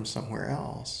come from somewhere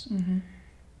else. Mm-hmm.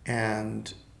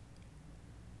 And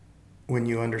when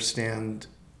you understand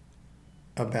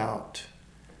about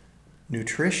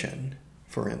nutrition,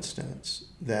 for instance,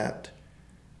 that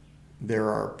there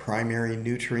are primary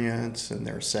nutrients and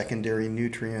there are secondary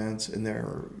nutrients and there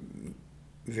are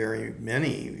very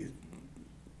many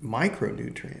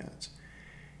micronutrients,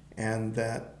 and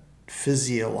that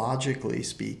physiologically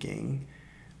speaking,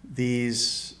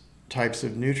 these types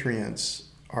of nutrients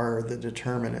are the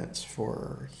determinants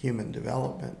for human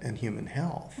development and human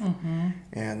health,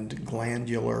 and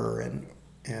glandular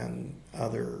and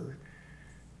other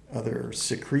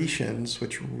secretions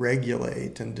which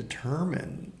regulate and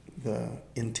determine the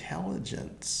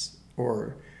intelligence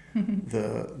or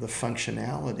the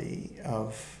functionality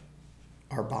of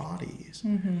our bodies.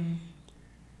 Mm-hmm.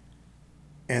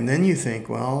 And then you think,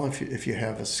 well, if you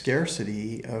have a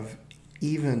scarcity of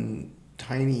even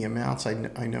tiny amounts, I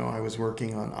know I was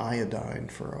working on iodine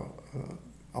for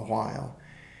a while,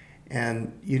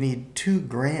 and you need 2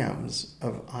 grams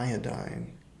of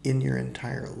iodine in your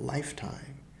entire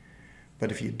lifetime.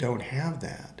 But if you don't have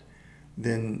that,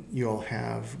 then you'll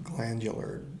have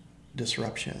glandular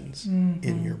disruptions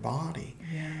in your body.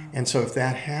 Yeah. And so if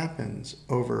that happens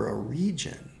over a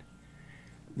region,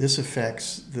 this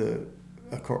affects the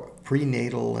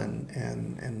prenatal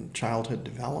and childhood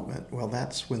development. Well,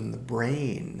 that's when the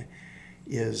brain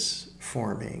is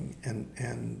forming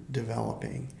and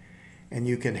developing. And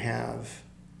you can have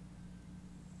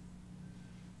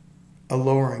a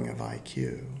lowering of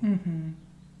IQ. Mm-hmm.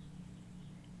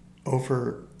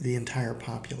 over the entire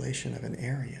population of an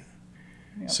area.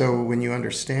 Yep. So when you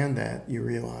understand that, you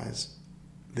realize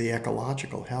the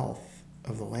ecological health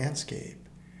of the landscape,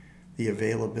 the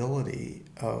availability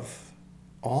of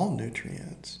all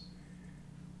nutrients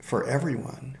for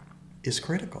everyone is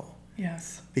critical.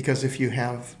 Yes. Because if you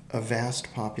have a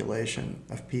vast population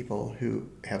of people who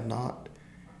have not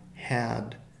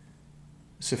had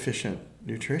sufficient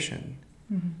nutrition,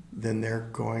 then they're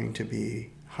going to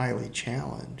be highly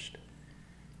challenged.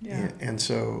 Yeah. And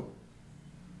so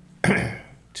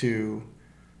to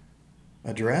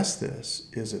address this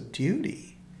is a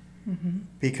duty,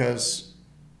 because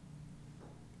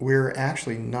we're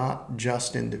actually not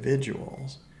just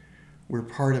individuals. We're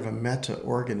part of a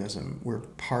meta-organism. We're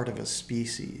part of a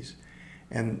species.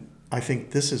 And I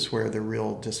think this is where the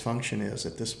real dysfunction is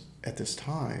at this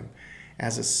time.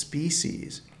 As a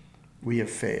species, we have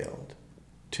failed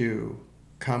to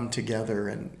come together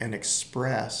and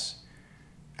express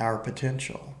our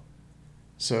potential.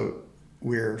 So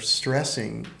we're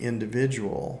stressing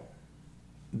individual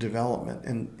development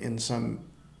and, in some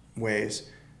ways,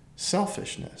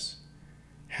 selfishness.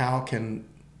 How can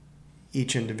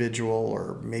each individual,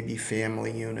 or maybe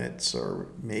family units, or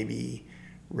maybe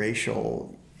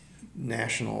racial,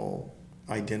 national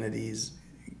identities,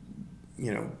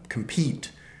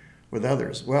 compete with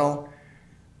others? Well,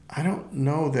 I don't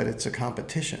know that it's a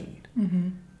competition.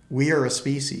 We are a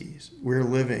species. We're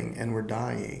living and we're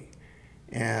dying.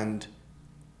 And,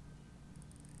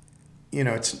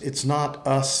 it's not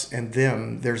us and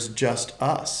them. There's just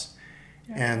us.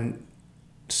 Yeah. And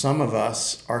some of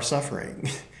us are suffering.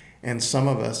 And some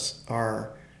of us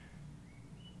are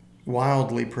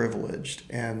wildly privileged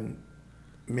and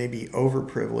maybe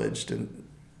overprivileged. And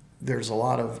there's a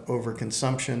lot of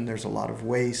overconsumption. There's a lot of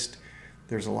waste.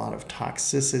 There's a lot of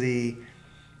toxicity.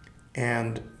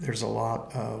 And there's a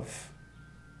lot of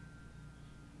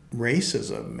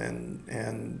racism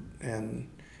and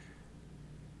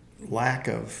lack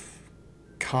of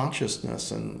consciousness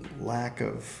and lack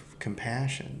of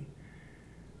compassion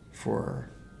for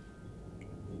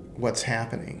what's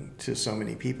happening to so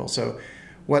many people. So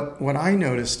what I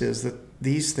noticed is that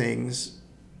these things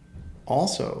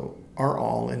also are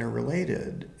all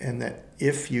interrelated, and that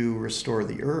if you restore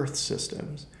the earth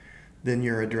systems, then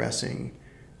you're addressing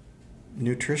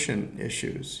nutrition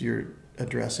issues, you're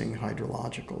addressing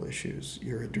hydrological issues,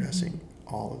 you're addressing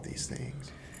all of these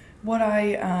things. What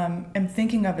I am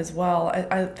thinking of as well,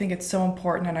 I think it's so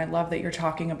important, and I love that you're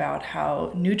talking about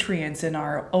how nutrients in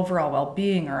our overall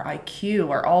well-being, our IQ,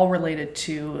 are all related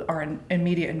to our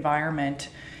immediate environment.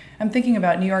 I'm thinking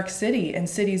about New York City and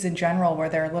cities in general, where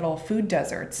there are little food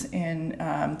deserts in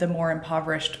the more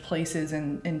impoverished places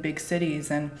in big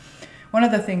cities. And one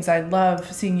of the things I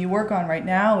love seeing you work on right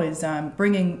now is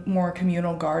bringing more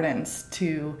communal gardens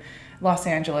to Los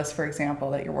Angeles, for example,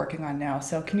 that you're working on now.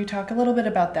 So can you talk a little bit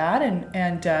about that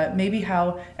and maybe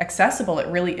how accessible it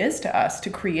really is to us to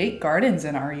create gardens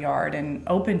in our yard and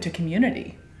open to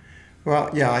community? Well,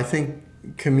 yeah, I think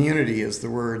community is the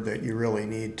word that you really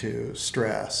need to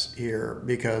stress here,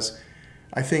 because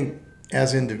I think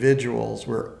as individuals,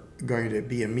 we're going to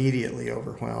be immediately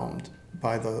overwhelmed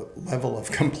by the level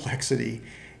of complexity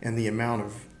and the amount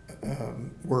of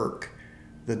work,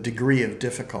 the degree of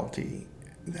difficulty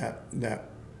that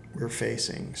we're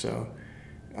facing. So,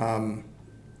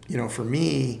 for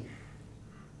me,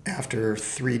 after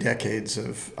 3 decades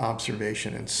of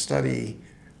observation and study,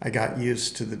 I got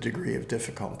used to the degree of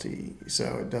difficulty.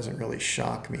 So it doesn't really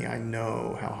shock me. I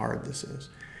know how hard this is.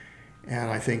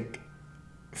 And I think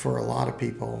for a lot of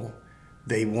people,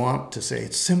 they want to say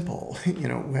it's simple.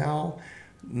 Well,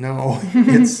 no,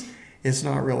 it's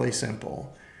not really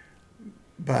simple.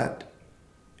 But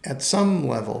at some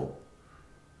level,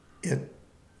 it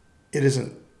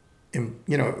isn't.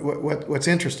 What's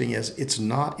interesting is it's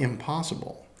not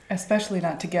impossible. Especially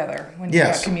not together when you've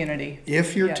got community.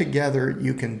 If you're together,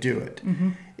 you can do it.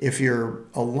 If you're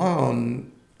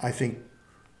alone, I think,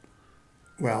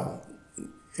 well,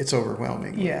 it's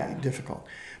overwhelmingly difficult.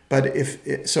 But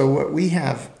so what we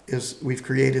have is we've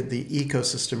created the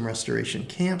Ecosystem Restoration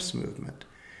Camps movement.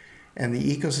 And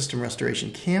the Ecosystem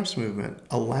Restoration Camps movement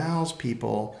allows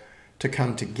people to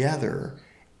come together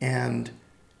and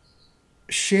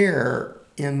share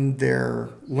in their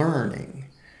learning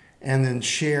and then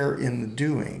share in the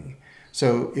doing.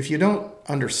 So if you don't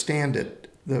understand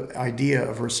it, the idea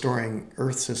of restoring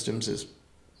Earth systems is,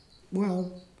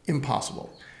 well,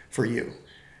 impossible for you.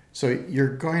 So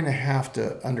you're going to have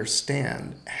to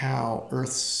understand how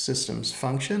Earth systems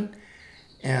function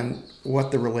and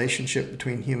what the relationship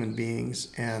between human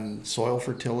beings and soil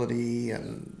fertility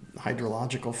and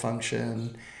hydrological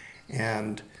function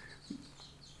and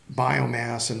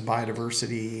biomass and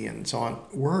biodiversity and so on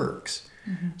works.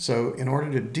 So in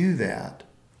order to do that,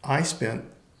 I spent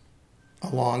a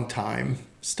long time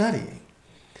studying.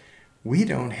 We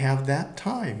don't have that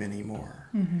time anymore.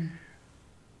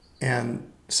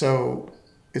 And so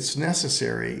it's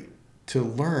necessary to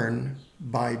learn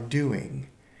by doing.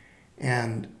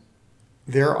 And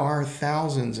there are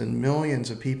thousands and millions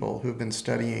of people who've been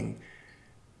studying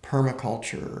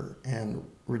permaculture and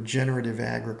regenerative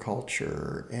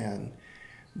agriculture, and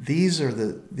these are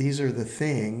the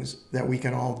things that we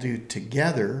can all do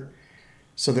together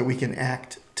so that we can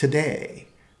act today,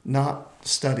 not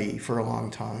study for a long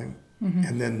time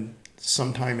and then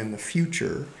sometime in the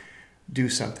future do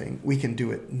something. We can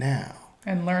do it now.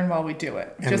 And learn while we do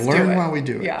it. And Just learn do it. while we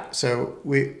do it. Yeah. So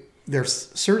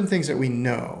there's certain things that we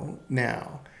know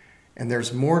now, and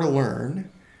there's more to learn,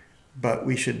 but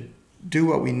we should do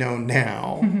what we know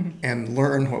now and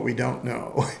learn what we don't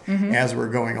know as we're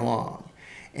going along.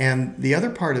 And the other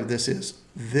part of this is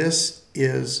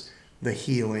the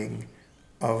healing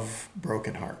of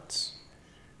broken hearts,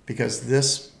 because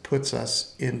this puts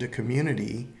us into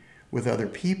community with other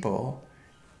people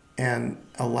and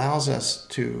allows us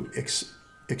to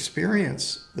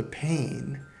experience the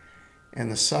pain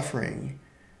and the suffering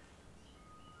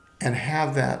and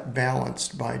have that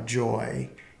balanced by joy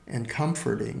and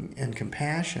comforting and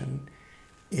compassion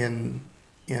in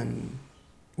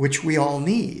which we all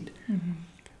need.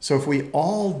 So if we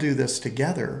all do this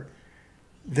together,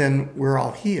 then we're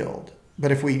all healed.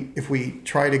 But if we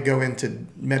try to go into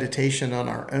meditation on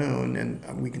our own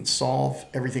and we can solve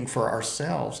everything for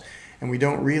ourselves, and we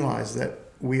don't realize that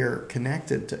we are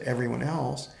connected to everyone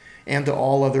else and to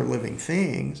all other living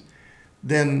things,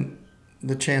 then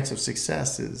the chance of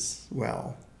success is,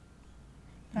 well,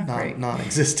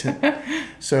 non-existent.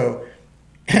 So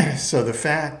the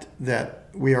fact that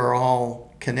we are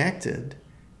all connected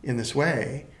in this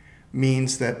way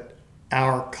means that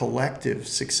our collective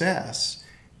success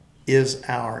is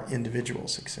our individual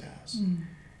success.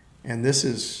 And this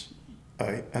is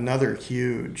another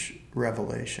huge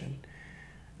revelation.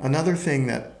 Another thing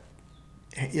that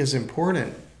is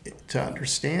important to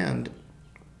understand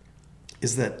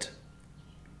is that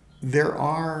there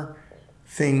are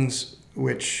things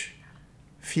which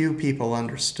few people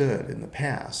understood in the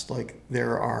past. Like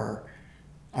there are,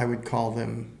 I would call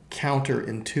them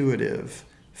counterintuitive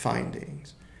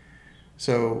findings.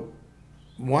 So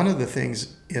one of the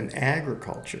things in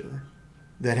agriculture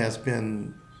that has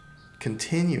been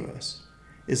continuous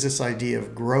is this idea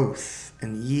of growth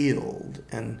and yield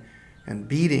and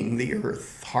beating the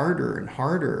earth harder and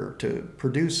harder to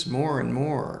produce more and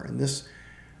more. And this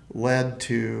led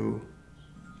to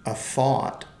a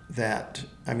thought that,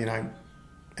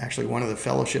 actually one of the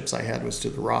fellowships I had was to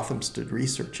the Rothamsted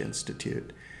Research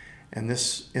Institute. And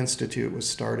this institute was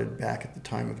started back at the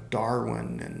time of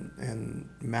Darwin and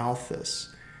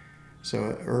Malthus. So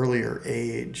an earlier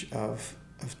age of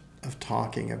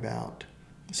talking about,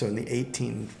 so in the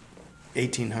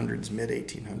 1800s,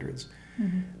 mid-1800s,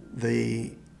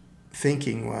 the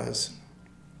thinking was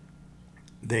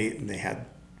they had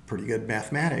pretty good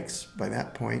mathematics. By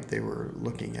that point, they were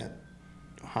looking at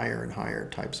higher and higher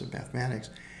types of mathematics.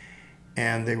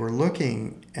 And they were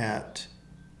looking at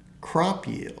crop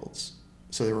yields.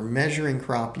 So they were measuring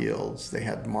crop yields. They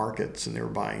had markets and they were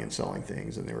buying and selling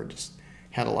things, and they were just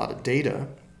had a lot of data.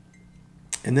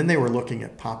 And then they were looking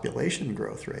at population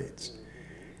growth rates.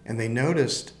 And they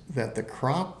noticed that the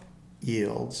crop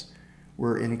yields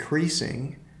were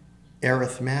increasing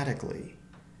arithmetically,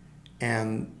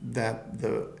 and that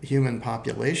the human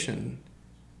population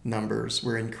numbers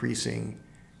were increasing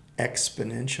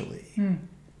exponentially.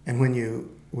 And when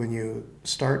you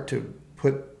start to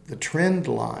put the trend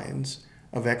lines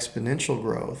of exponential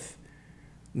growth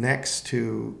next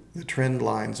to the trend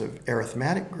lines of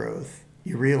arithmetic growth,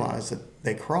 you realize that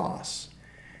they cross.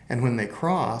 And when they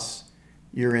cross,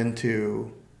 you're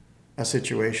into a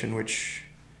situation which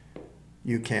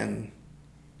you can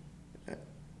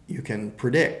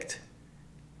predict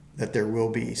that there will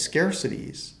be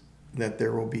scarcities, that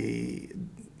there will be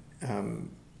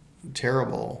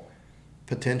terrible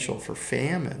potential for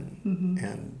famine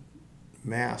and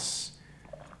mass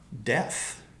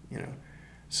death.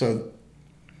 So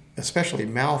especially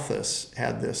Malthus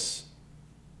had this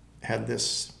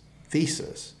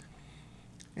thesis,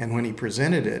 and when he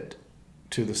presented it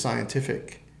to the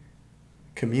scientific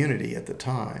community at the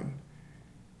time,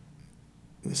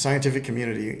 the scientific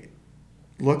community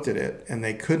looked at it and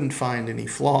they couldn't find any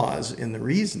flaws in the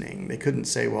reasoning. They couldn't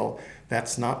say, well,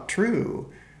 that's not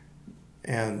true.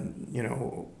 And,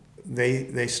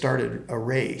 they started a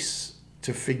race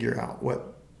to figure out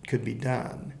what could be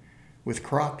done. with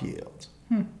crop yields.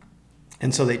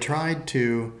 And so they tried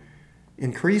to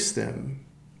increase them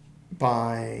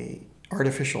by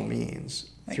artificial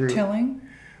means. Like tilling?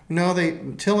 No,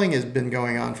 tilling has been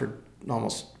going on for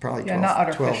almost probably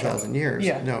 12,000 years.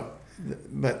 Yeah. No,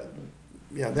 but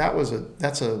yeah,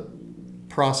 that's a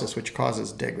process which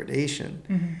causes degradation.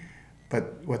 Mm-hmm.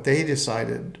 But what they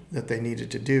decided that they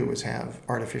needed to do was have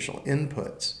artificial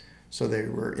inputs. So they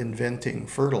were inventing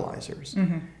fertilizers,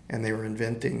 and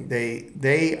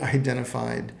they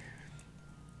identified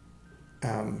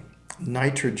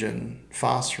nitrogen,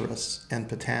 phosphorus, and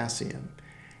potassium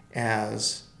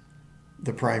as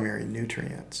the primary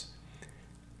nutrients.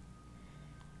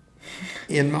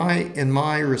 In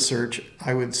my research,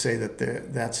 I would say that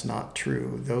that's not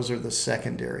true. Those are the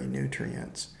secondary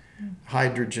nutrients.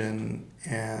 Hydrogen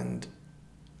and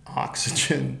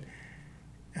oxygen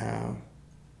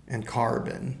and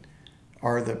carbon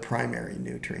are the primary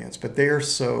nutrients, but they are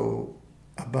so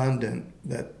abundant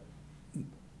that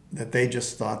they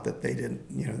just thought that they didn't,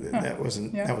 that was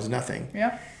nothing.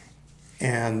 Yeah.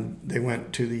 And they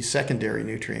went to the secondary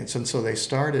nutrients. And so they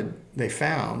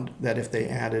found that if they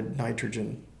added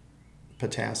nitrogen,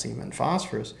 potassium, and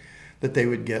phosphorus, that they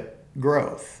would get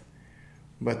growth.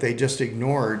 But they just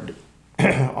ignored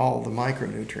all the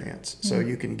micronutrients. So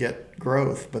you can get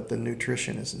growth, but the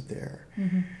nutrition isn't there.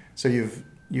 So you've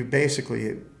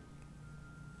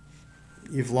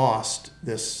lost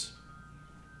this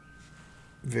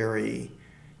very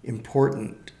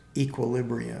important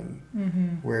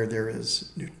equilibrium where there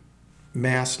is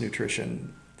mass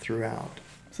nutrition throughout.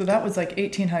 So that was like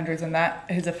 1800s, and that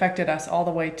has affected us all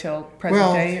the way till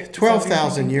present day. Well,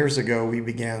 12,000 years ago, we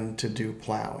began to do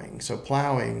plowing. So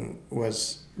plowing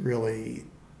was really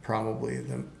probably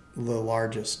the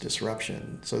largest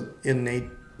disruption. So in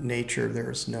nature,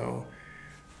 there's no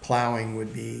plowing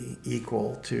would be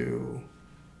equal to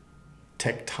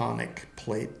tectonic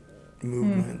plate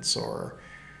movements or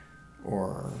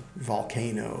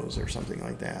volcanoes or something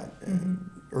like that,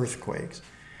 earthquakes.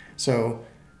 So,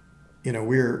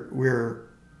 we're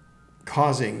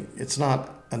causing, it's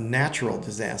not a natural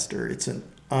disaster, it's an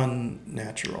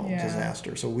unnatural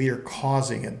disaster. So we are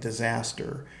causing a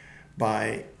disaster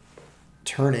by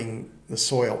turning the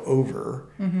soil over,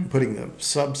 putting the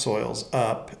subsoils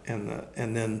up, and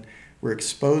then we're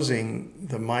exposing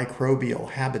the microbial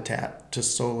habitat to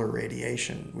solar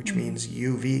radiation, which means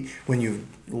UV. When you've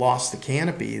lost the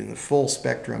canopy and the full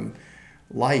spectrum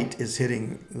light is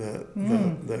hitting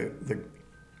the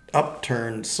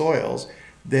upturned soils,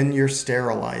 then you're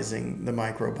sterilizing the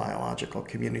microbiological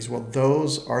communities. Well,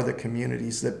 those are the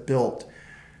communities that built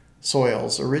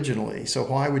soils originally. So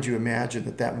why would you imagine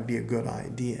that would be a good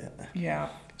idea? Yeah.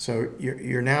 So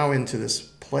you're now into this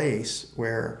place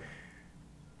where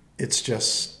it's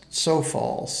just so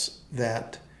false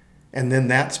that, and then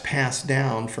that's passed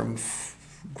down from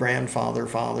grandfather,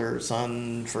 father,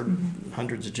 son for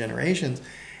hundreds of generations,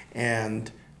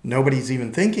 and nobody's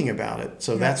even thinking about it.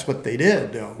 So that's what they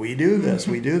did. We do this,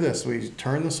 we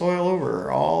turn the soil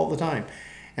over all the time.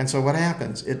 And so what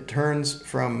happens? It turns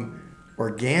from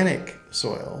organic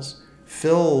soils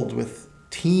filled with,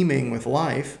 teeming with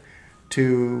life,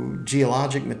 to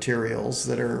geologic materials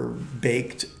that are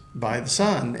baked by the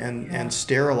sun and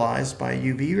sterilized by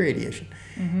UV radiation.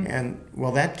 And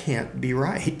well, that can't be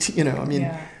right.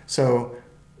 So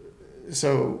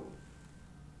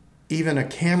even a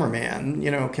cameraman,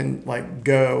 can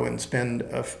go and spend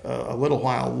a little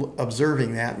while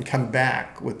observing that and come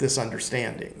back with this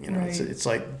understanding. Right. It's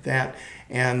like that.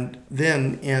 And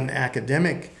then in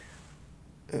academic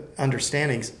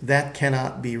understandings, that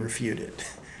cannot be refuted.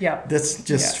 Yeah. That's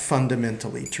just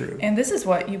fundamentally true. And this is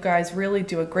what you guys really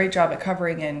do a great job at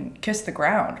covering in Kiss the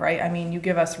Ground, right? I mean, you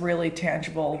give us really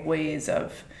tangible ways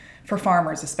for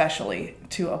farmers especially,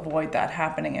 to avoid that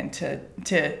happening and to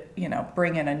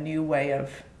bring in a new way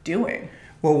of doing.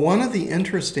 Well, one of the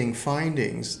interesting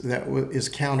findings that is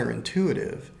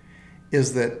counterintuitive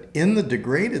is that in the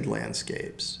degraded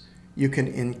landscapes, you can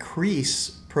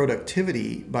increase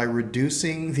productivity by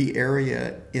reducing the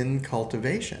area in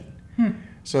cultivation.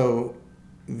 So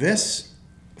this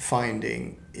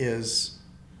finding is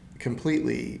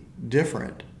completely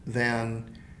different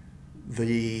than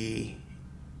the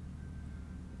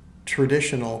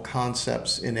traditional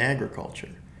concepts in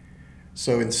agriculture.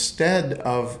 So instead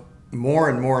of more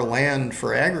and more land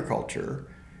for agriculture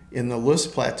in the Luz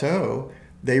Plateau,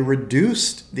 they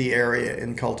reduced the area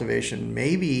in cultivation,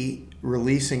 maybe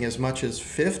releasing as much as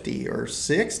 50 or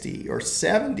 60 or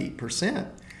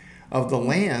 70% of the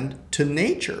land to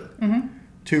nature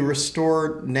to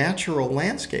restore natural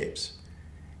landscapes.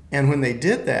 And when they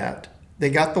did that, they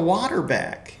got the water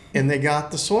back. and they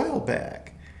got the soil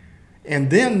back. And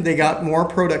then they got more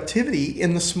productivity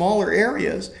in the smaller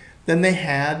areas than they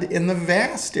had in the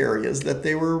vast areas that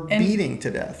they were beating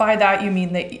to death. By that you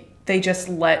mean they just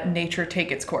let nature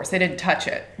take its course. They didn't touch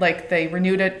it. Like they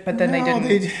renewed it, but then they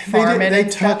didn't farm it. They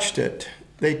touched it.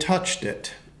 They touched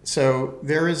it. So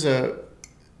there is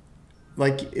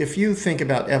like if you think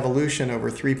about evolution over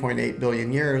 3.8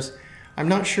 billion years, I'm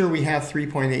not sure we have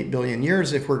 3.8 billion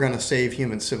years if we're going to save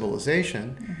human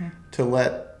civilization to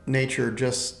let nature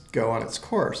just go on its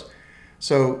course.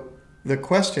 So the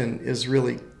question is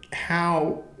really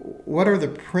what are the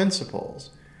principles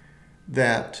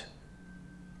that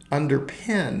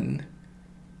underpin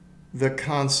the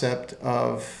concept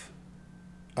of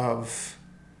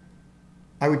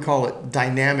I would call it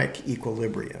dynamic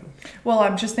equilibrium. Well,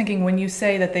 I'm just thinking when you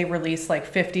say that they released like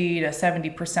 50 to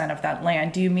 70% of that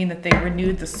land, do you mean that they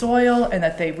renewed the soil and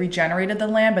that they regenerated the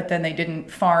land, but then they didn't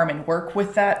farm and work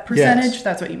with that percentage? Yes,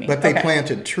 that's what you mean. But they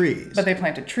planted trees.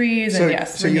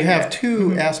 So you have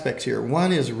two aspects here.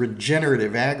 One is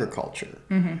regenerative agriculture,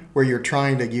 where you're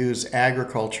trying to use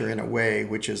agriculture in a way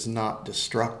which is not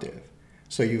destructive.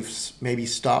 So you've maybe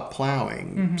stopped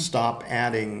plowing, stop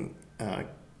adding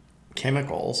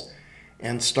chemicals,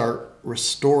 and start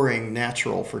restoring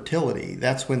natural fertility.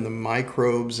 That's when the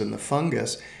microbes and the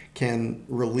fungus can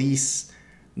release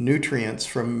nutrients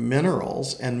from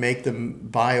minerals and make them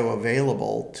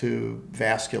bioavailable to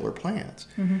vascular plants.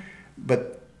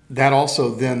 But that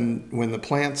also then, when the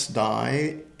plants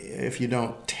die, if you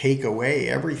don't take away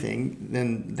everything,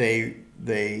 then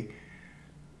they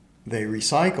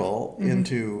recycle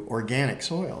into organic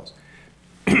soils.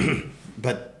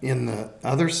 But in the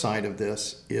other side of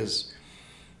this is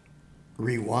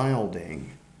rewilding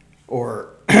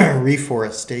or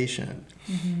reforestation.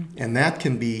 And that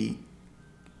can be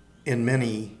in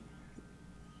many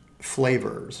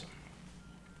flavors.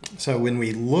 So when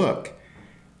we look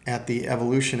at the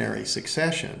evolutionary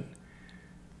succession,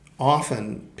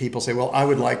 often people say, well, I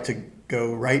would like to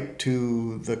go right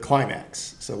to the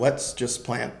climax. So let's just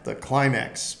plant the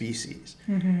climax species.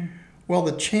 Well,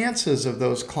 the chances of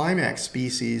those climax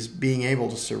species being able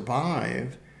to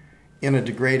survive in a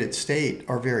degraded state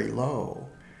are very low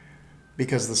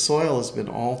because the soil has been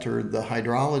altered, the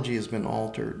hydrology has been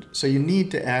altered. So you need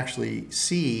to actually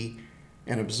see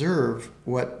and observe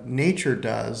what nature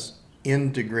does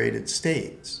in degraded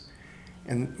states.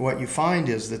 And what you find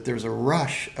is that there's a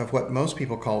rush of what most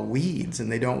people call weeds,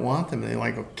 and they don't want them. They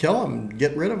like, oh, kill them,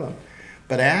 get rid of them.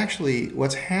 But actually,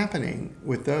 what's happening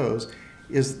with those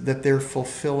is that they're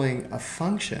fulfilling a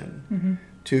function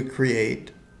to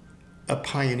create a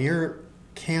pioneer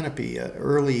canopy, an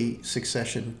early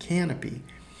succession canopy.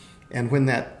 And when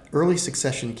that early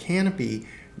succession canopy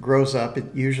grows up, it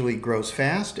usually grows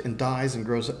fast and dies and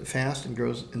grows fast and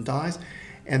grows and dies.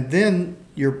 And then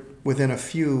within a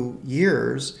few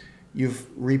years, you've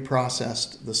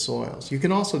reprocessed the soils. You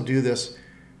can also do this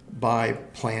by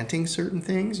planting certain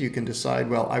things. You can decide,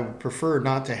 well, I would prefer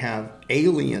not to have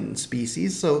alien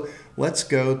species, so let's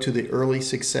go to the early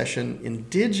succession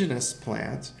indigenous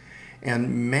plants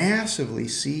and massively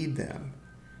seed them.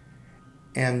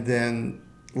 And then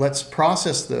let's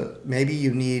process maybe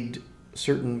you need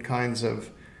certain kinds of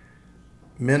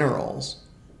minerals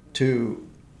to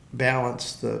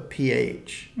balance the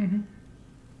pH.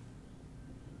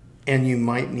 And you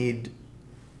might need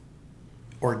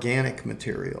organic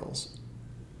materials,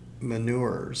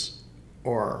 manures,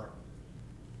 or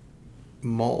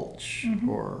mulch,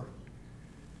 or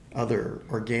other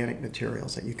organic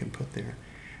materials that you can put there.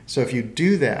 So if you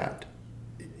do that,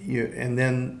 and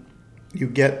then you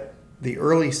get the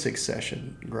early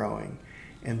succession growing,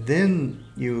 and then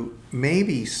you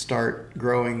maybe start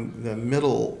growing the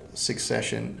middle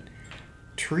succession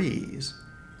trees,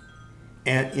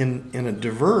 and in a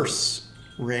diverse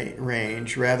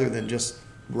range rather than just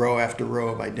row after row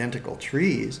of identical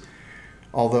trees,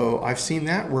 although I've seen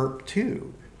that work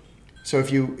too. So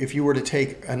if you were to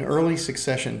take an early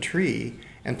succession tree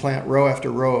and plant row after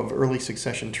row of early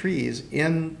succession trees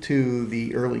into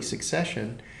the early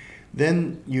succession,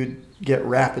 then you'd get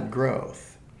rapid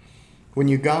growth. When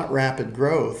you got rapid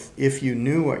growth, if you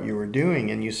knew what you were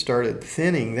doing and you started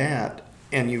thinning that,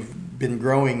 and you've been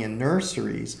growing in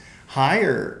nurseries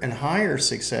higher and higher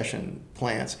succession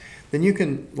plants, then you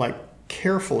can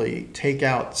carefully take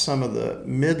out some of the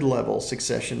mid-level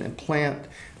succession and plant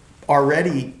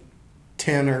already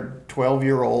 10 or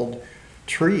 12-year-old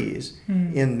trees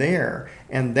in there.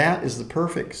 And that is the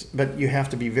perfect, but you have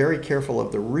to be very careful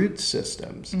of the root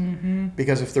systems,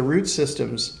 because if the root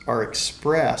systems are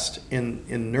expressed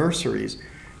in nurseries,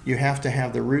 you have to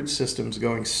have the root systems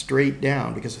going straight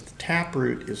down, because if the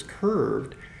taproot is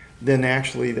curved, then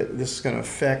actually this is going to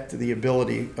affect the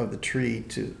ability of the tree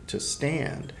to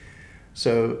stand.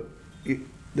 So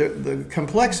the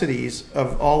complexities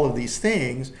of all of these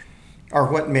things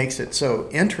are what makes it so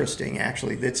interesting,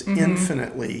 actually. That's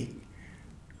infinitely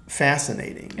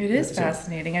fascinating. It is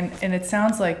fascinating. And it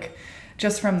sounds like,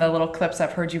 just from the little clips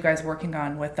I've heard you guys working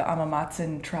on with the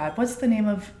Amamatsan tribe, what's the name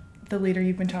of the leader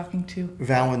you've been talking to?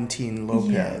 Valentin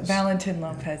Lopez. Yeah, Valentin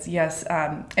Lopez, yes.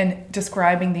 And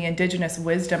describing the indigenous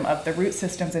wisdom of the root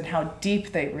systems and how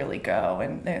deep they really go.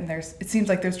 And it seems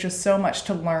like there's just so much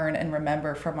to learn and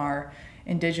remember from our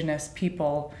indigenous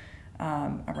people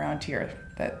around here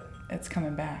that it's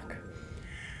coming back.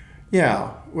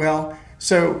 Yeah, well,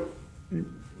 so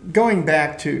going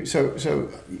back to, so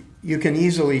you can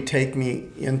easily take me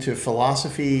into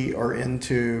philosophy or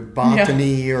into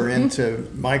botany or into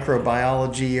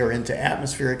microbiology or into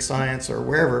atmospheric science or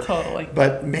wherever. Totally.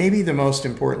 But maybe the most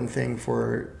important thing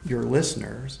for your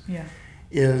listeners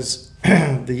is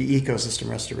the ecosystem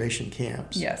restoration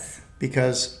camps. Yes.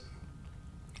 Because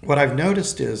what I've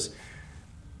noticed is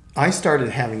I started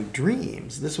having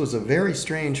dreams. This was a very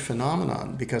strange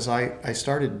phenomenon because I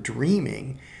started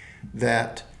dreaming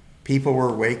that people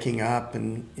were waking up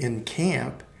in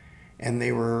camp and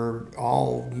they were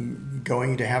all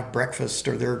going to have breakfast,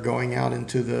 or they're going out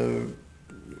into the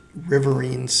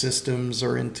riverine systems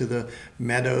or into the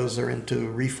meadows or into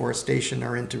reforestation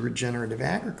or into regenerative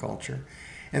agriculture.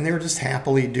 And they were just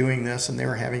happily doing this, and they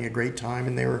were having a great time,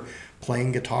 and they were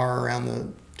playing guitar around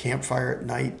the campfire at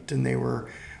night, and they were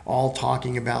all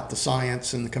talking about the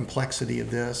science and the complexity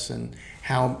of this and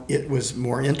how it was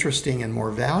more interesting and more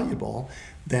valuable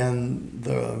than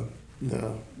the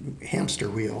hamster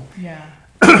wheel. Yeah.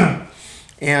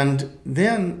 And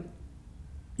then,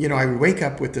 I would wake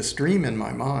up with this dream in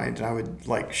my mind, and I would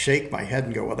like shake my head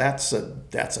and go, well, that's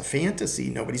a fantasy.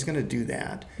 Nobody's going to do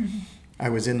that. Mm-hmm. I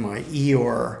was in my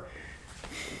Eeyore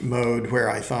mode where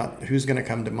I thought, who's going to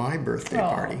come to my birthday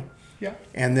party? Yeah.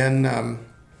 And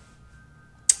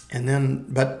then,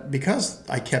 but because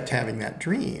I kept having that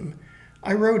dream,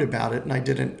 I wrote about it, and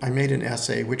I made an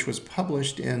essay which was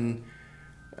published in,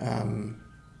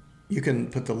 you can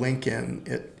put the link in,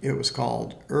 it was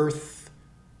called Earth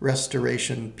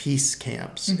Restoration Peace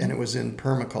Camps, and it was in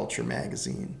Permaculture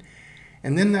magazine.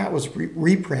 And then that was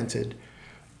reprinted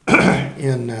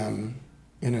in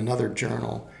another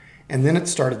journal, and then it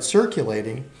started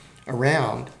circulating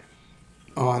around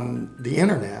on the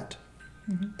internet,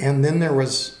 and then there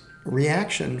was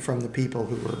reaction from the people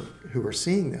who were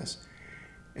seeing this.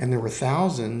 And there were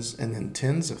thousands and then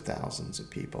tens of thousands of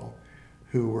people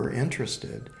who were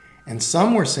interested. And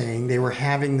some were saying they were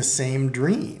having the same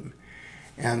dream.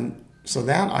 And so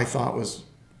that I thought was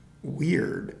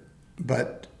weird.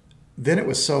 But then it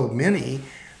was so many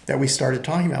that we started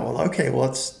talking about,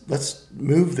 let's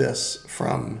move this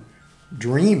from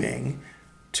dreaming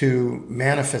to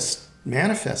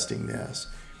manifesting this.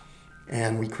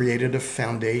 And we created a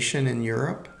foundation in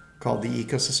Europe called the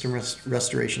Ecosystem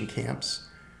Restoration Camps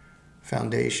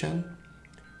Foundation.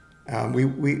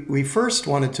 We first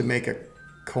wanted to make a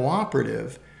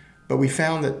cooperative, but we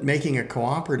found that making a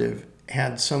cooperative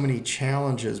had so many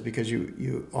challenges because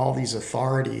you all these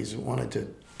authorities wanted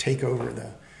to take over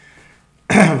the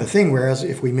the thing, whereas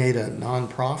if we made a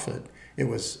nonprofit, it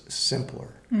was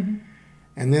simpler. Mm-hmm.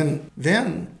 And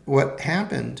then what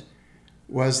happened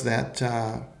was that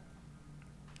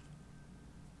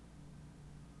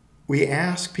we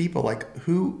asked people, like,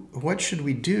 what should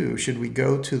we do? Should we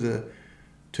go to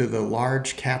the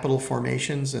large capital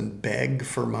formations and beg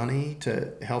for money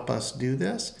to help us do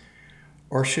this?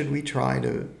 Or should we try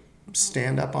to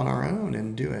stand up on our own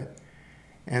and do it?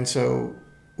 And so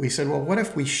we said, well, what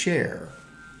if we share?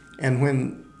 And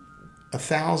when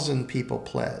 1,000 people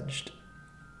pledged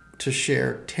to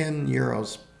share 10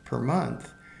 euros per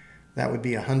month, that would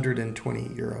be 120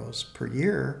 euros per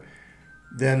year.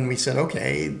 Then we said,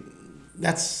 okay,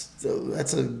 that's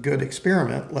a good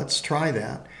experiment. Let's try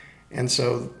that. And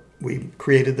so we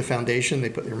created the foundation. They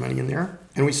put their money in there,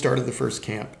 and we started the first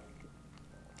camp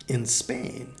in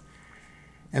Spain.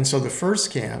 And so the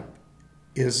first camp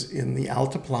is in the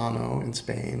Altiplano in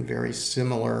Spain, very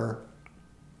similar.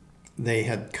 They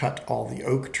had cut all the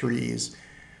oak trees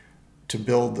to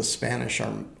build the Spanish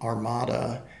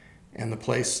Armada, and the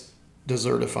place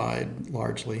desertified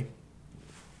largely.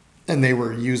 And they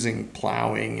were using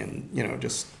plowing and,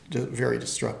 just very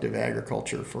destructive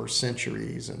agriculture for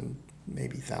centuries and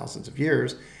maybe thousands of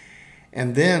years.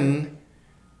 And then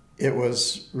it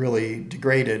was really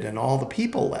degraded, and all the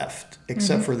people left,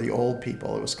 except for the old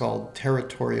people. It was called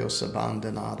Territorios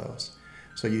Abandonados.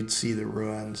 So you'd see the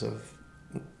ruins of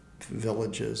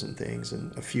villages and things,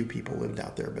 and a few people lived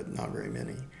out there, but not very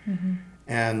many.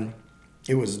 And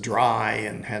it was dry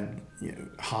and had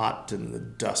hot, and the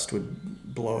dust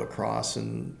would blow across,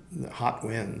 and the hot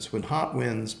winds. When hot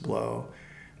winds blow,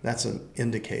 that's an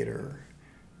indicator,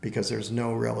 because there's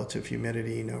no relative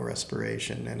humidity, no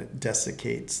respiration, and it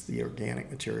desiccates the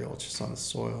organic material which is on the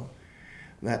soil.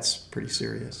 That's pretty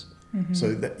serious.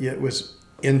 So that it was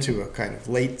into a kind of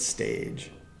late stage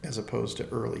as opposed to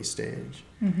early stage.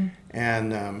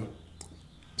 And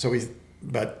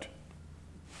but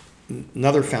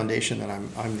another foundation that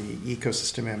I'm the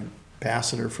ecosystem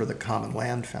ambassador for the Common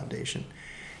Land Foundation,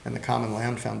 and the Common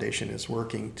Land Foundation is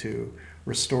working to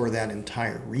restore that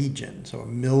entire region. So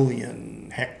 1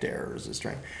 million hectares is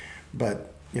trying,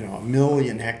 but 1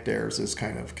 million hectares is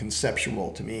kind of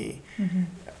conceptual to me.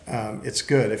 It's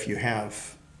good if you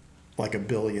have like $1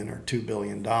 billion or $2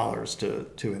 billion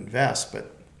to invest,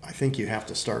 but I think you have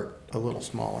to start a little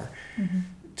smaller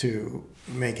to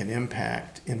make an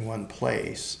impact in one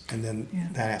place, and then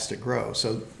that has to grow.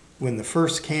 So when the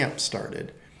first camp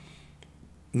started,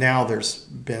 now there's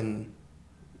been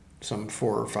some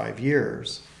 4 or 5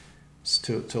 years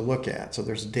to look at. So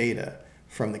there's data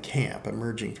from the camp,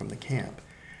 emerging from the camp.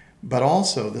 But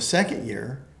also the second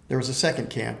year, there was a second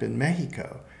camp in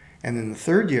Mexico. And in the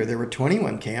third year, there were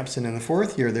 21 camps. And in the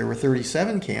fourth year, there were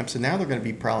 37 camps. And now they're going to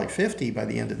be probably 50 by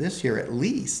the end of this year at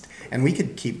least. And we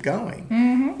could keep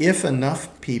going if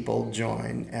enough people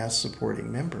join as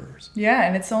supporting members. Yeah,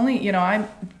 and it's only, I'm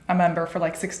a member for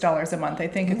like $6 a month. I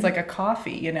think it's like a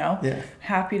coffee, Yeah.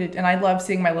 Happy to, and I love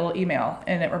seeing my little email,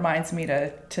 and it reminds me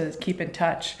to keep in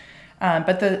touch.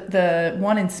 But the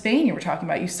one in Spain you were talking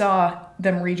about, you saw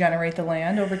them regenerate the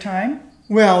land over time?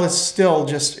 Well, it's still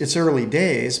it's early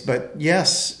days, but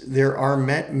yes, there are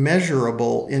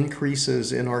measurable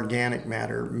increases in organic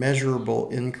matter, measurable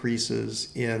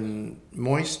increases in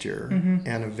moisture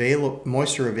and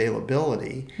moisture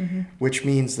availability, which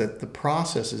means that the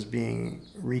process is being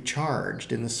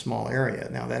recharged in this small area.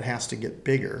 Now that has to get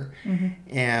bigger.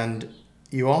 And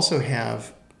you also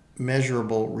have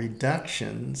measurable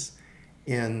reductions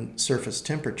in surface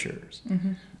temperatures.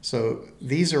 So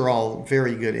these are all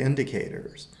very good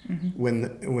indicators.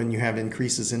 When you have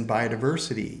increases in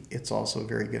biodiversity, it's also a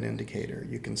very good indicator.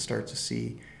 You can start to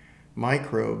see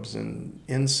microbes and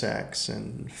insects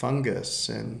and fungus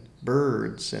and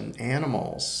birds and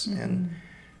animals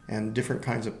and different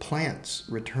kinds of plants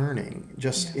returning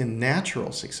just in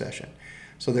natural succession.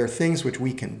 So there are things which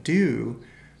we can do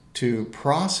to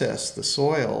process the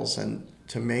soils and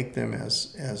to make them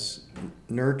as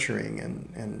nurturing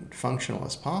and functional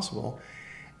as possible.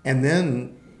 And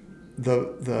then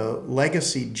the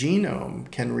legacy genome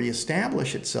can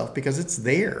reestablish itself because it's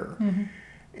there.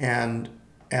 And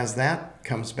as that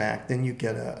comes back, then you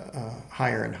get a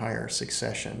higher and higher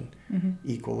succession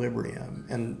equilibrium.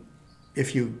 And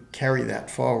if you carry that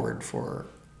forward for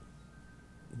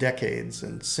decades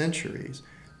and centuries,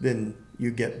 then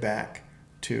you get back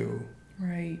to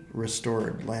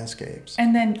restored landscapes.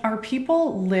 And then are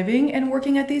people living and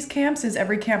working at these camps? Is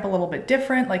every camp a little bit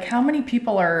different? Like how many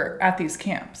people are at these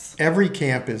camps? Every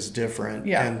camp is different.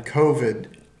 And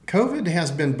COVID has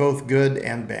been both good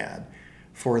and bad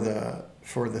for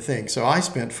the thing. So I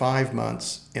spent 5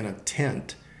 months in a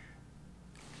tent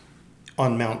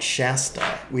on Mount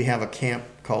Shasta. We have a camp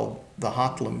called the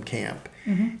Hotlam Camp.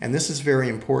 And this is very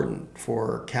important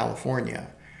for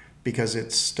California because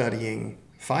it's studying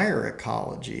fire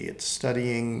ecology. It's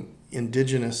studying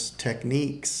indigenous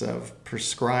techniques of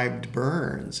prescribed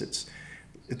burns. It's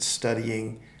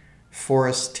studying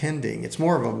forest tending. It's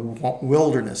more of a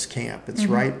wilderness camp. It's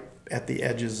right at the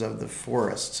edges of the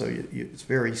forest, so it's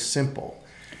very simple.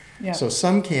 So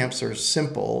some camps are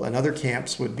simple, and other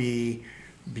camps would be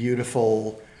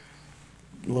beautiful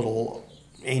little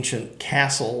ancient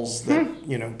castles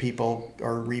that people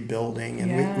are rebuilding,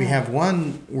 and we have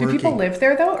one working. Do people live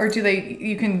there though, or do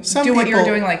you can do what you're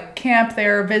doing, like camp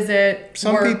there, visit,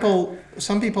 work?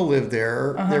 Some people live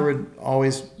there. There would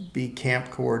always be camp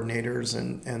coordinators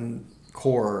and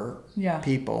core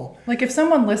people. Like if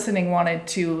someone listening wanted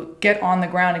to get on the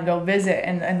ground and go visit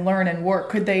and learn and work,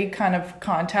 could they kind of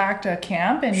contact a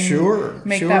camp and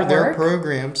make that work? There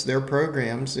are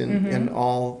programs in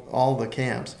all the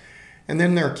camps. And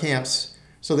then there are camps.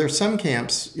 So there's some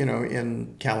camps,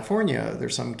 in California.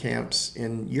 There's some camps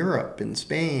in Europe, in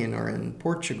Spain, or in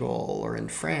Portugal, or in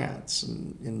France,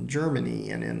 and in Germany,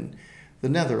 and in the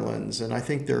Netherlands. And I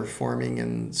think they're forming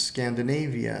in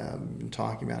Scandinavia. I've been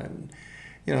talking about it.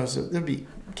 So there'll be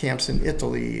camps in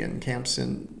Italy and camps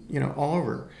in, all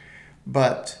over.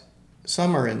 But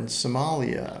some are in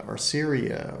Somalia or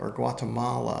Syria or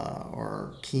Guatemala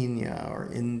or Kenya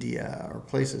or India or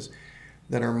places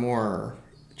that are more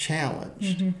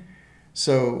challenged.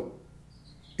 So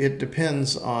it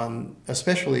depends on,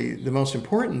 especially the most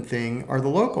important thing are the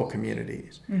local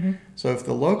communities. So if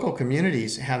the local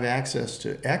communities have access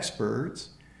to experts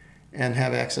and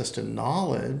have access to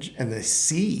knowledge, and they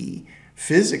see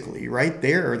physically right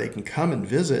there, they can come and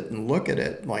visit and look at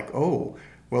it like, oh,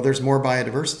 well, there's more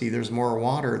biodiversity, there's more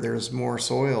water, there's more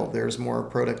soil, there's more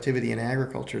productivity in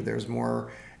agriculture, there's more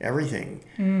everything.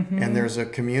 And there's a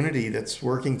community that's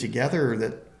working together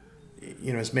that,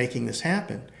 is making this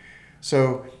happen.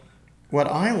 So what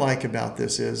I like about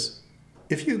this is,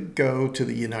 if you go to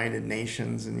the United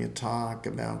Nations and you talk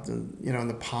about the, and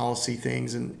the policy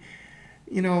things, and,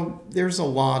 there's a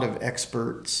lot of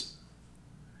experts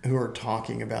who are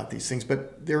talking about these things,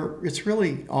 but it's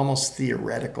really almost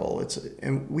theoretical.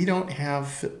 And we don't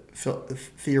have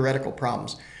theoretical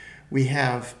problems. We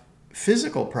have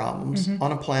physical problems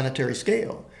on a planetary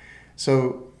scale.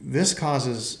 So this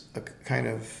causes a kind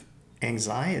of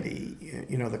anxiety.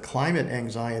 The climate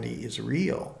anxiety is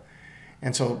real.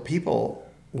 And so people,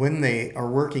 when they are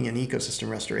working in ecosystem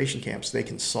restoration camps, they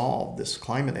can solve this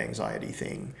climate anxiety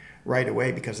thing right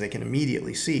away, because they can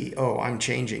immediately see, oh, I'm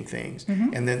changing things.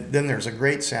 And then there's a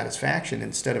great satisfaction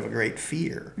instead of a great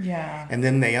fear. Yeah. And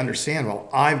then they understand, well,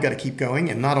 I've got to keep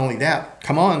going. And not only that,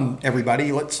 come on,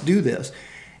 everybody, let's do this.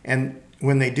 And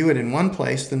when they do it in one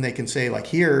place, then they can say, like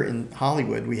here in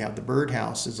Hollywood, we have the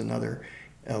Birdhouse is another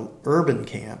urban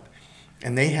camp.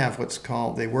 And they have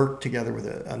they work together with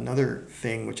another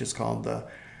thing, which is called the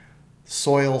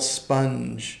Soil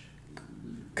Sponge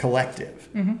Collective.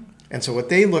 And so what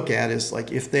they look at is,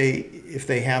 like, if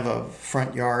they have a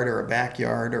front yard or a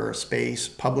backyard or a space,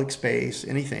 public space,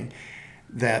 anything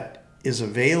that is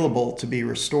available to be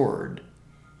restored,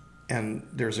 and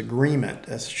there's agreement,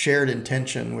 a shared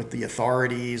intention with the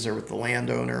authorities or with the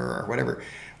landowner or whatever,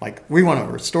 like, we want to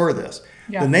restore this,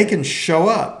 then they can show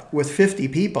up with 50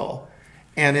 people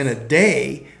and in a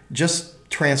day just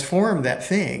transform that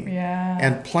thing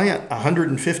and plant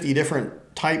 150 different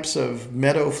types of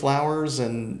meadow flowers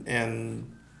and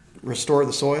restore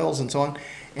the soils and so on.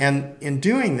 And in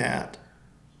doing that,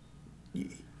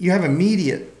 you have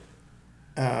immediate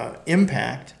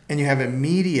impact, and you have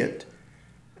immediate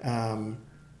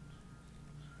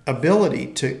ability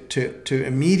to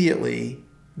immediately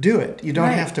do it. You don't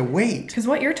have to wait. Because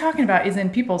what you're talking about is in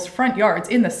people's front yards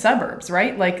in the suburbs,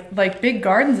 right? Like big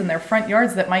gardens in their front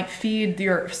yards that might feed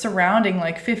your surrounding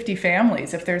 50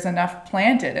 families if there's enough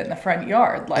planted in the front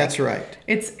yard. That's right.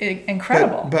 It's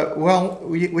incredible. But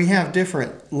we have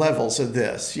different levels of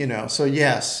this, So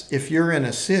yes, if you're in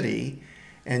a city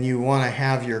and you want to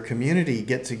have your community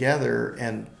get together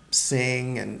and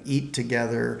sing and eat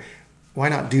together, why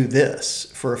not do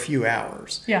this for a few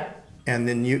hours? Yeah. And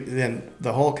then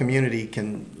the whole community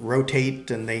can rotate,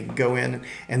 and they go in,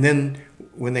 and then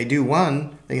when they do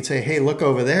one, they can say, hey, look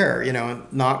over there,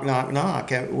 knock, knock,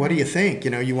 knock. What do you think?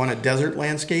 You want a desert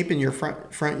landscape in your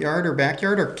front yard or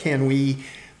backyard, or can we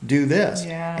do this?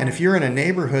 Yeah. And if you're in a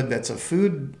neighborhood that's a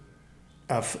food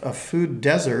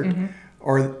desert,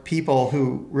 or people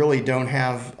who really don't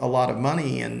have a lot of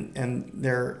money and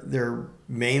they're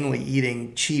mainly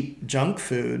eating cheap junk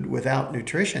food without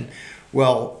nutrition,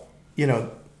 well,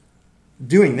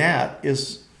 doing that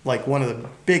is like one of the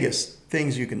biggest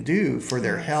things you can do for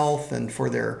their health and for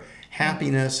their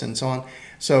happiness and so on.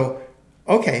 So,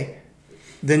 okay,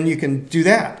 then you can do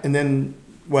that. And then,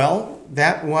 well,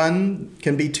 that one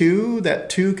can be 2, that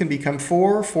 2 can become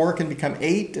 4, 4 can become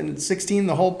 8, and 16,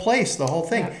 the whole place, the whole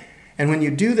thing. Yeah. And when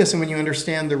you do this, and when you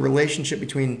understand the relationship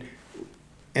between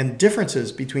and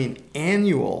differences between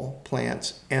annual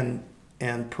plants and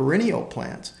perennial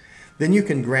plants, then you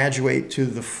can graduate to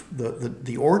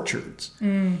the orchards.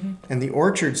 And the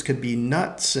orchards could be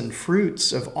nuts and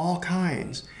fruits of all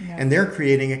kinds. Yeah. And they're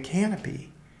creating a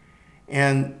canopy.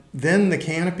 And then the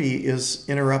canopy is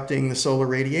interrupting the solar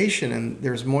radiation, and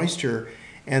there's moisture.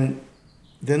 And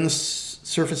then the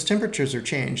surface temperatures are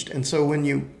changed. And so when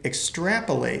you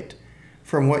extrapolate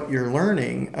from what you're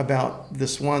learning about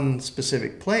this one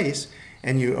specific place,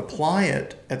 and you apply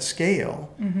it at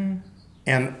scale,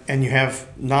 and you have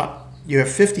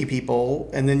 50 people,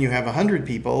 and then you have 100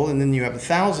 people, and then you have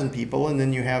 1,000 people, and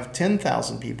then you have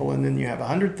 10,000 people, and then you have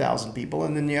 100,000 people,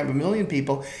 and then you have 1,000,000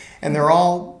 people, and they're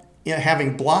all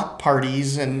having block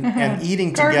parties and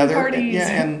eating together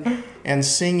and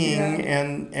singing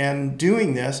and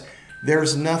doing this.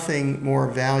 There's nothing more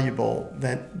valuable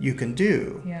that you can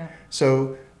do. Yeah.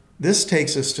 So this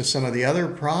takes us to some of the other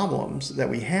problems that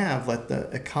we have, like the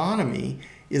economy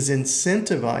is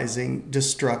incentivizing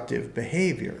destructive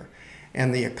behavior.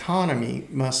 And the economy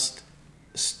must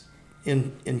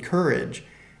encourage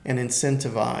and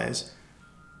incentivize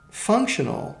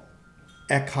functional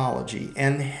ecology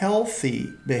and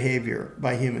healthy behavior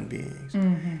by human beings.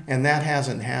 And that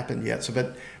hasn't happened yet.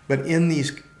 So, but in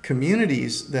these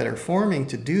communities that are forming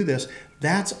to do this,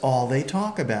 that's all they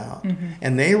talk about.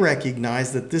 And they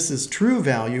recognize that this is true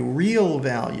value, real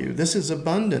value. This is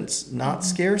abundance, not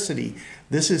scarcity.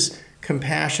 This is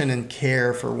compassion and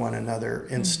care for one another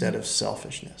instead of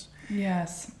selfishness.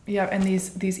 Yes. Yeah. And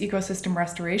these ecosystem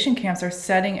restoration camps are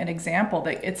setting an example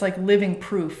that it's like living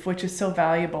proof, which is so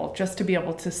valuable just to be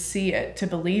able to see it, to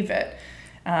believe it,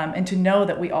 and to know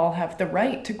that we all have the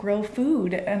right to grow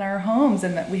food in our homes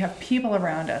and that we have people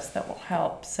around us that will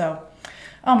help. So,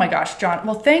 oh my gosh, John.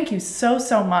 Well, thank you so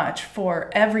much for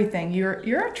everything.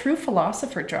 You're a true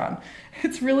philosopher, John.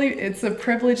 It's a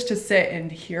privilege to sit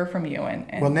and hear from you.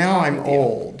 And well, now I'm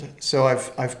old, so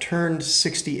I've turned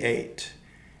 68.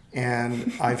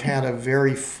 And I've had a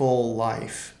very full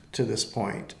life to this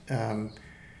point,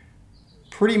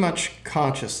 pretty much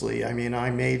consciously. I mean, I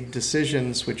made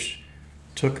decisions which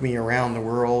took me around the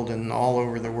world and all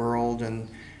over the world, and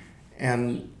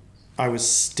I was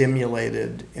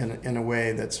stimulated in a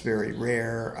way that's very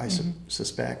rare, I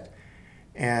suspect,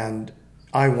 and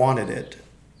I wanted it.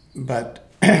 But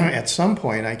at some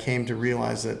point, I came to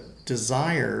realize that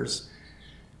desires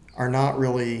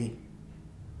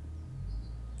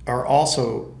are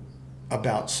also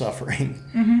about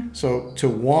suffering. So to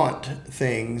want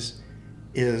things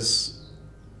is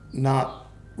not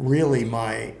really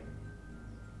I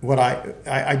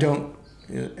don't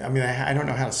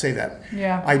know how to say that.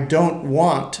 Yeah. I don't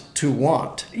want to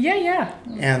want. Yeah.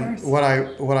 And what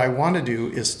I want to do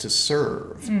is to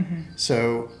serve.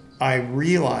 So I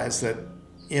realize that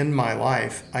in my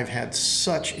life I've had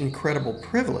such incredible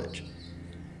privilege.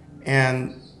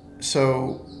 And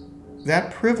so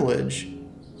that privilege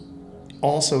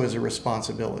also is a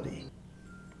responsibility.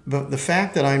 But the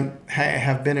fact that I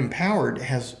have been empowered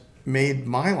has made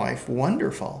my life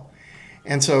wonderful.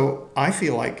 And so I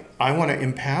feel like I want to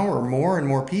empower more and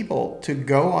more people to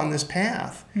go on this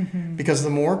path. Because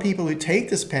the more people who take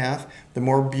this path, the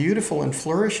more beautiful and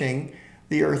flourishing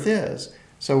the earth is.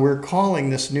 So we're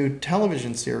calling this new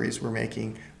television series we're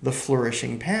making The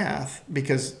Flourishing Path,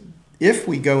 because if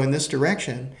we go in this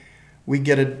direction, we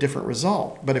get a different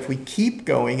result. But if we keep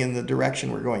going in the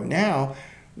direction we're going now,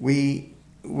 we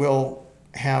will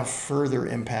have further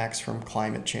impacts from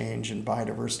climate change and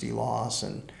biodiversity loss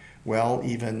and, well,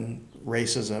 even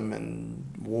racism and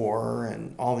war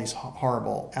and all these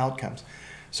horrible outcomes.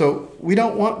 So we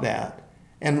don't want that.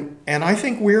 And I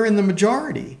think we're in the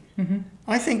majority.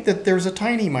 I think that there's a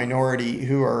tiny minority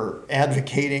who are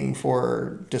advocating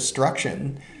for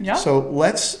destruction. Yeah. So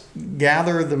let's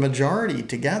gather the majority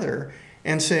together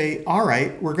and say, all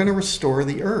right, we're going to restore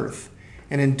the earth.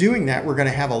 And in doing that, we're going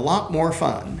to have a lot more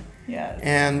fun. Yes.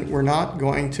 And we're not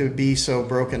going to be so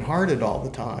brokenhearted all the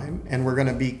time. And we're going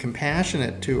to be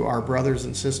compassionate to our brothers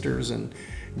and sisters and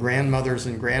grandmothers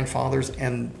and grandfathers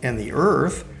and the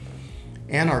earth.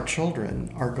 And our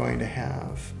children are going to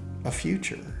have a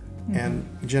future. And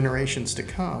generations to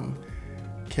come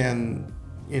can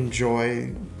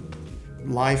enjoy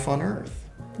life on earth.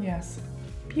 Yes.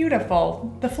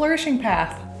 Beautiful. The flourishing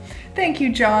path. Thank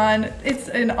you, John. It's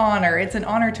an honor. It's an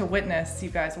honor to witness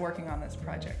you guys working on this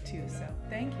project too. So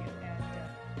thank you.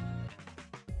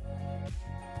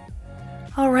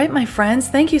 All right, my friends,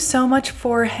 thank you so much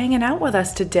for hanging out with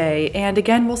us today. And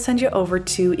again, we'll send you over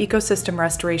to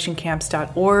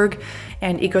ecosystemrestorationcamps.org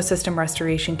and Ecosystem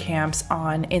Restoration Camps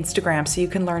on Instagram so you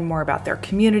can learn more about their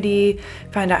community,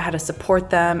 find out how to support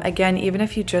them. Again, even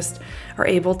if you just are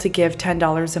able to give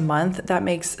 $10 a month, that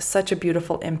makes such a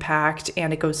beautiful impact,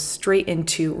 and it goes straight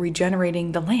into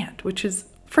regenerating the land, which is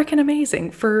freaking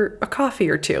amazing for a coffee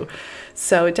or two.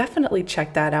 So definitely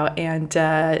check that out. And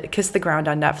Kiss the Ground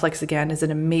on Netflix, again, is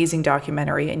an amazing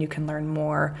documentary, and you can learn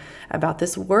more about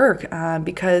this work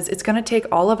because it's going to take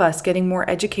all of us getting more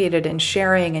educated and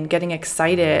sharing and getting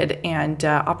excited and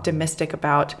optimistic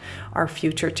about our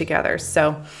future together.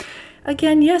 So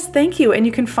again, yes, thank you. And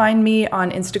you can find me on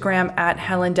Instagram at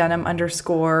HelenDenham_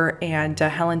 and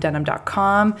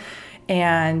HelenDenham.com.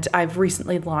 And I've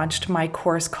recently launched my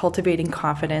course, Cultivating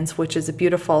Confidence, which is a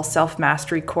beautiful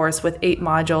self-mastery course with 8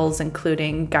 modules,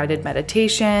 including guided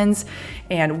meditations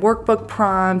and workbook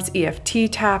prompts,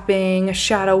 EFT tapping,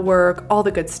 shadow work, all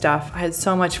the good stuff. I had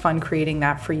so much fun creating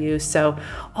that for you. So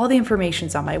all the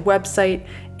information's on my website.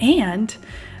 And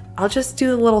I'll just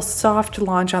do a little soft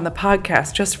launch on the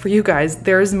podcast just for you guys.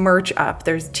 There's merch up.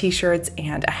 There's t-shirts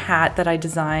and a hat that I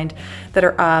designed that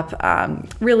are up.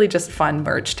 Really just fun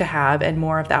merch to have, and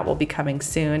more of that will be coming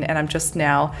soon. And I'm just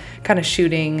now kind of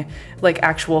shooting like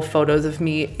actual photos of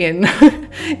me in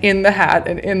in the hat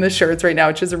and in the shirts right now,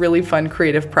 which is a really fun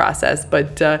creative process.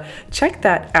 But check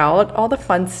that out, all the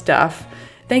fun stuff.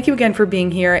 Thank you again for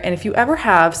being here. And if you ever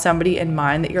have somebody in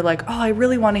mind that you're like, oh, I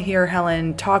really want to hear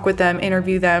Helen, talk with them,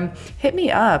 interview them, hit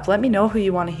me up. Let me know who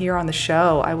you want to hear on the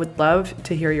show. I would love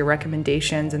to hear your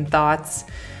recommendations and thoughts.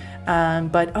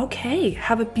 But okay,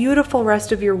 have a beautiful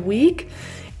rest of your week.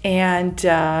 And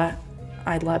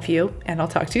I love you, and I'll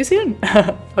talk to you soon.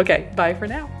 Okay, bye for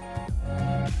now.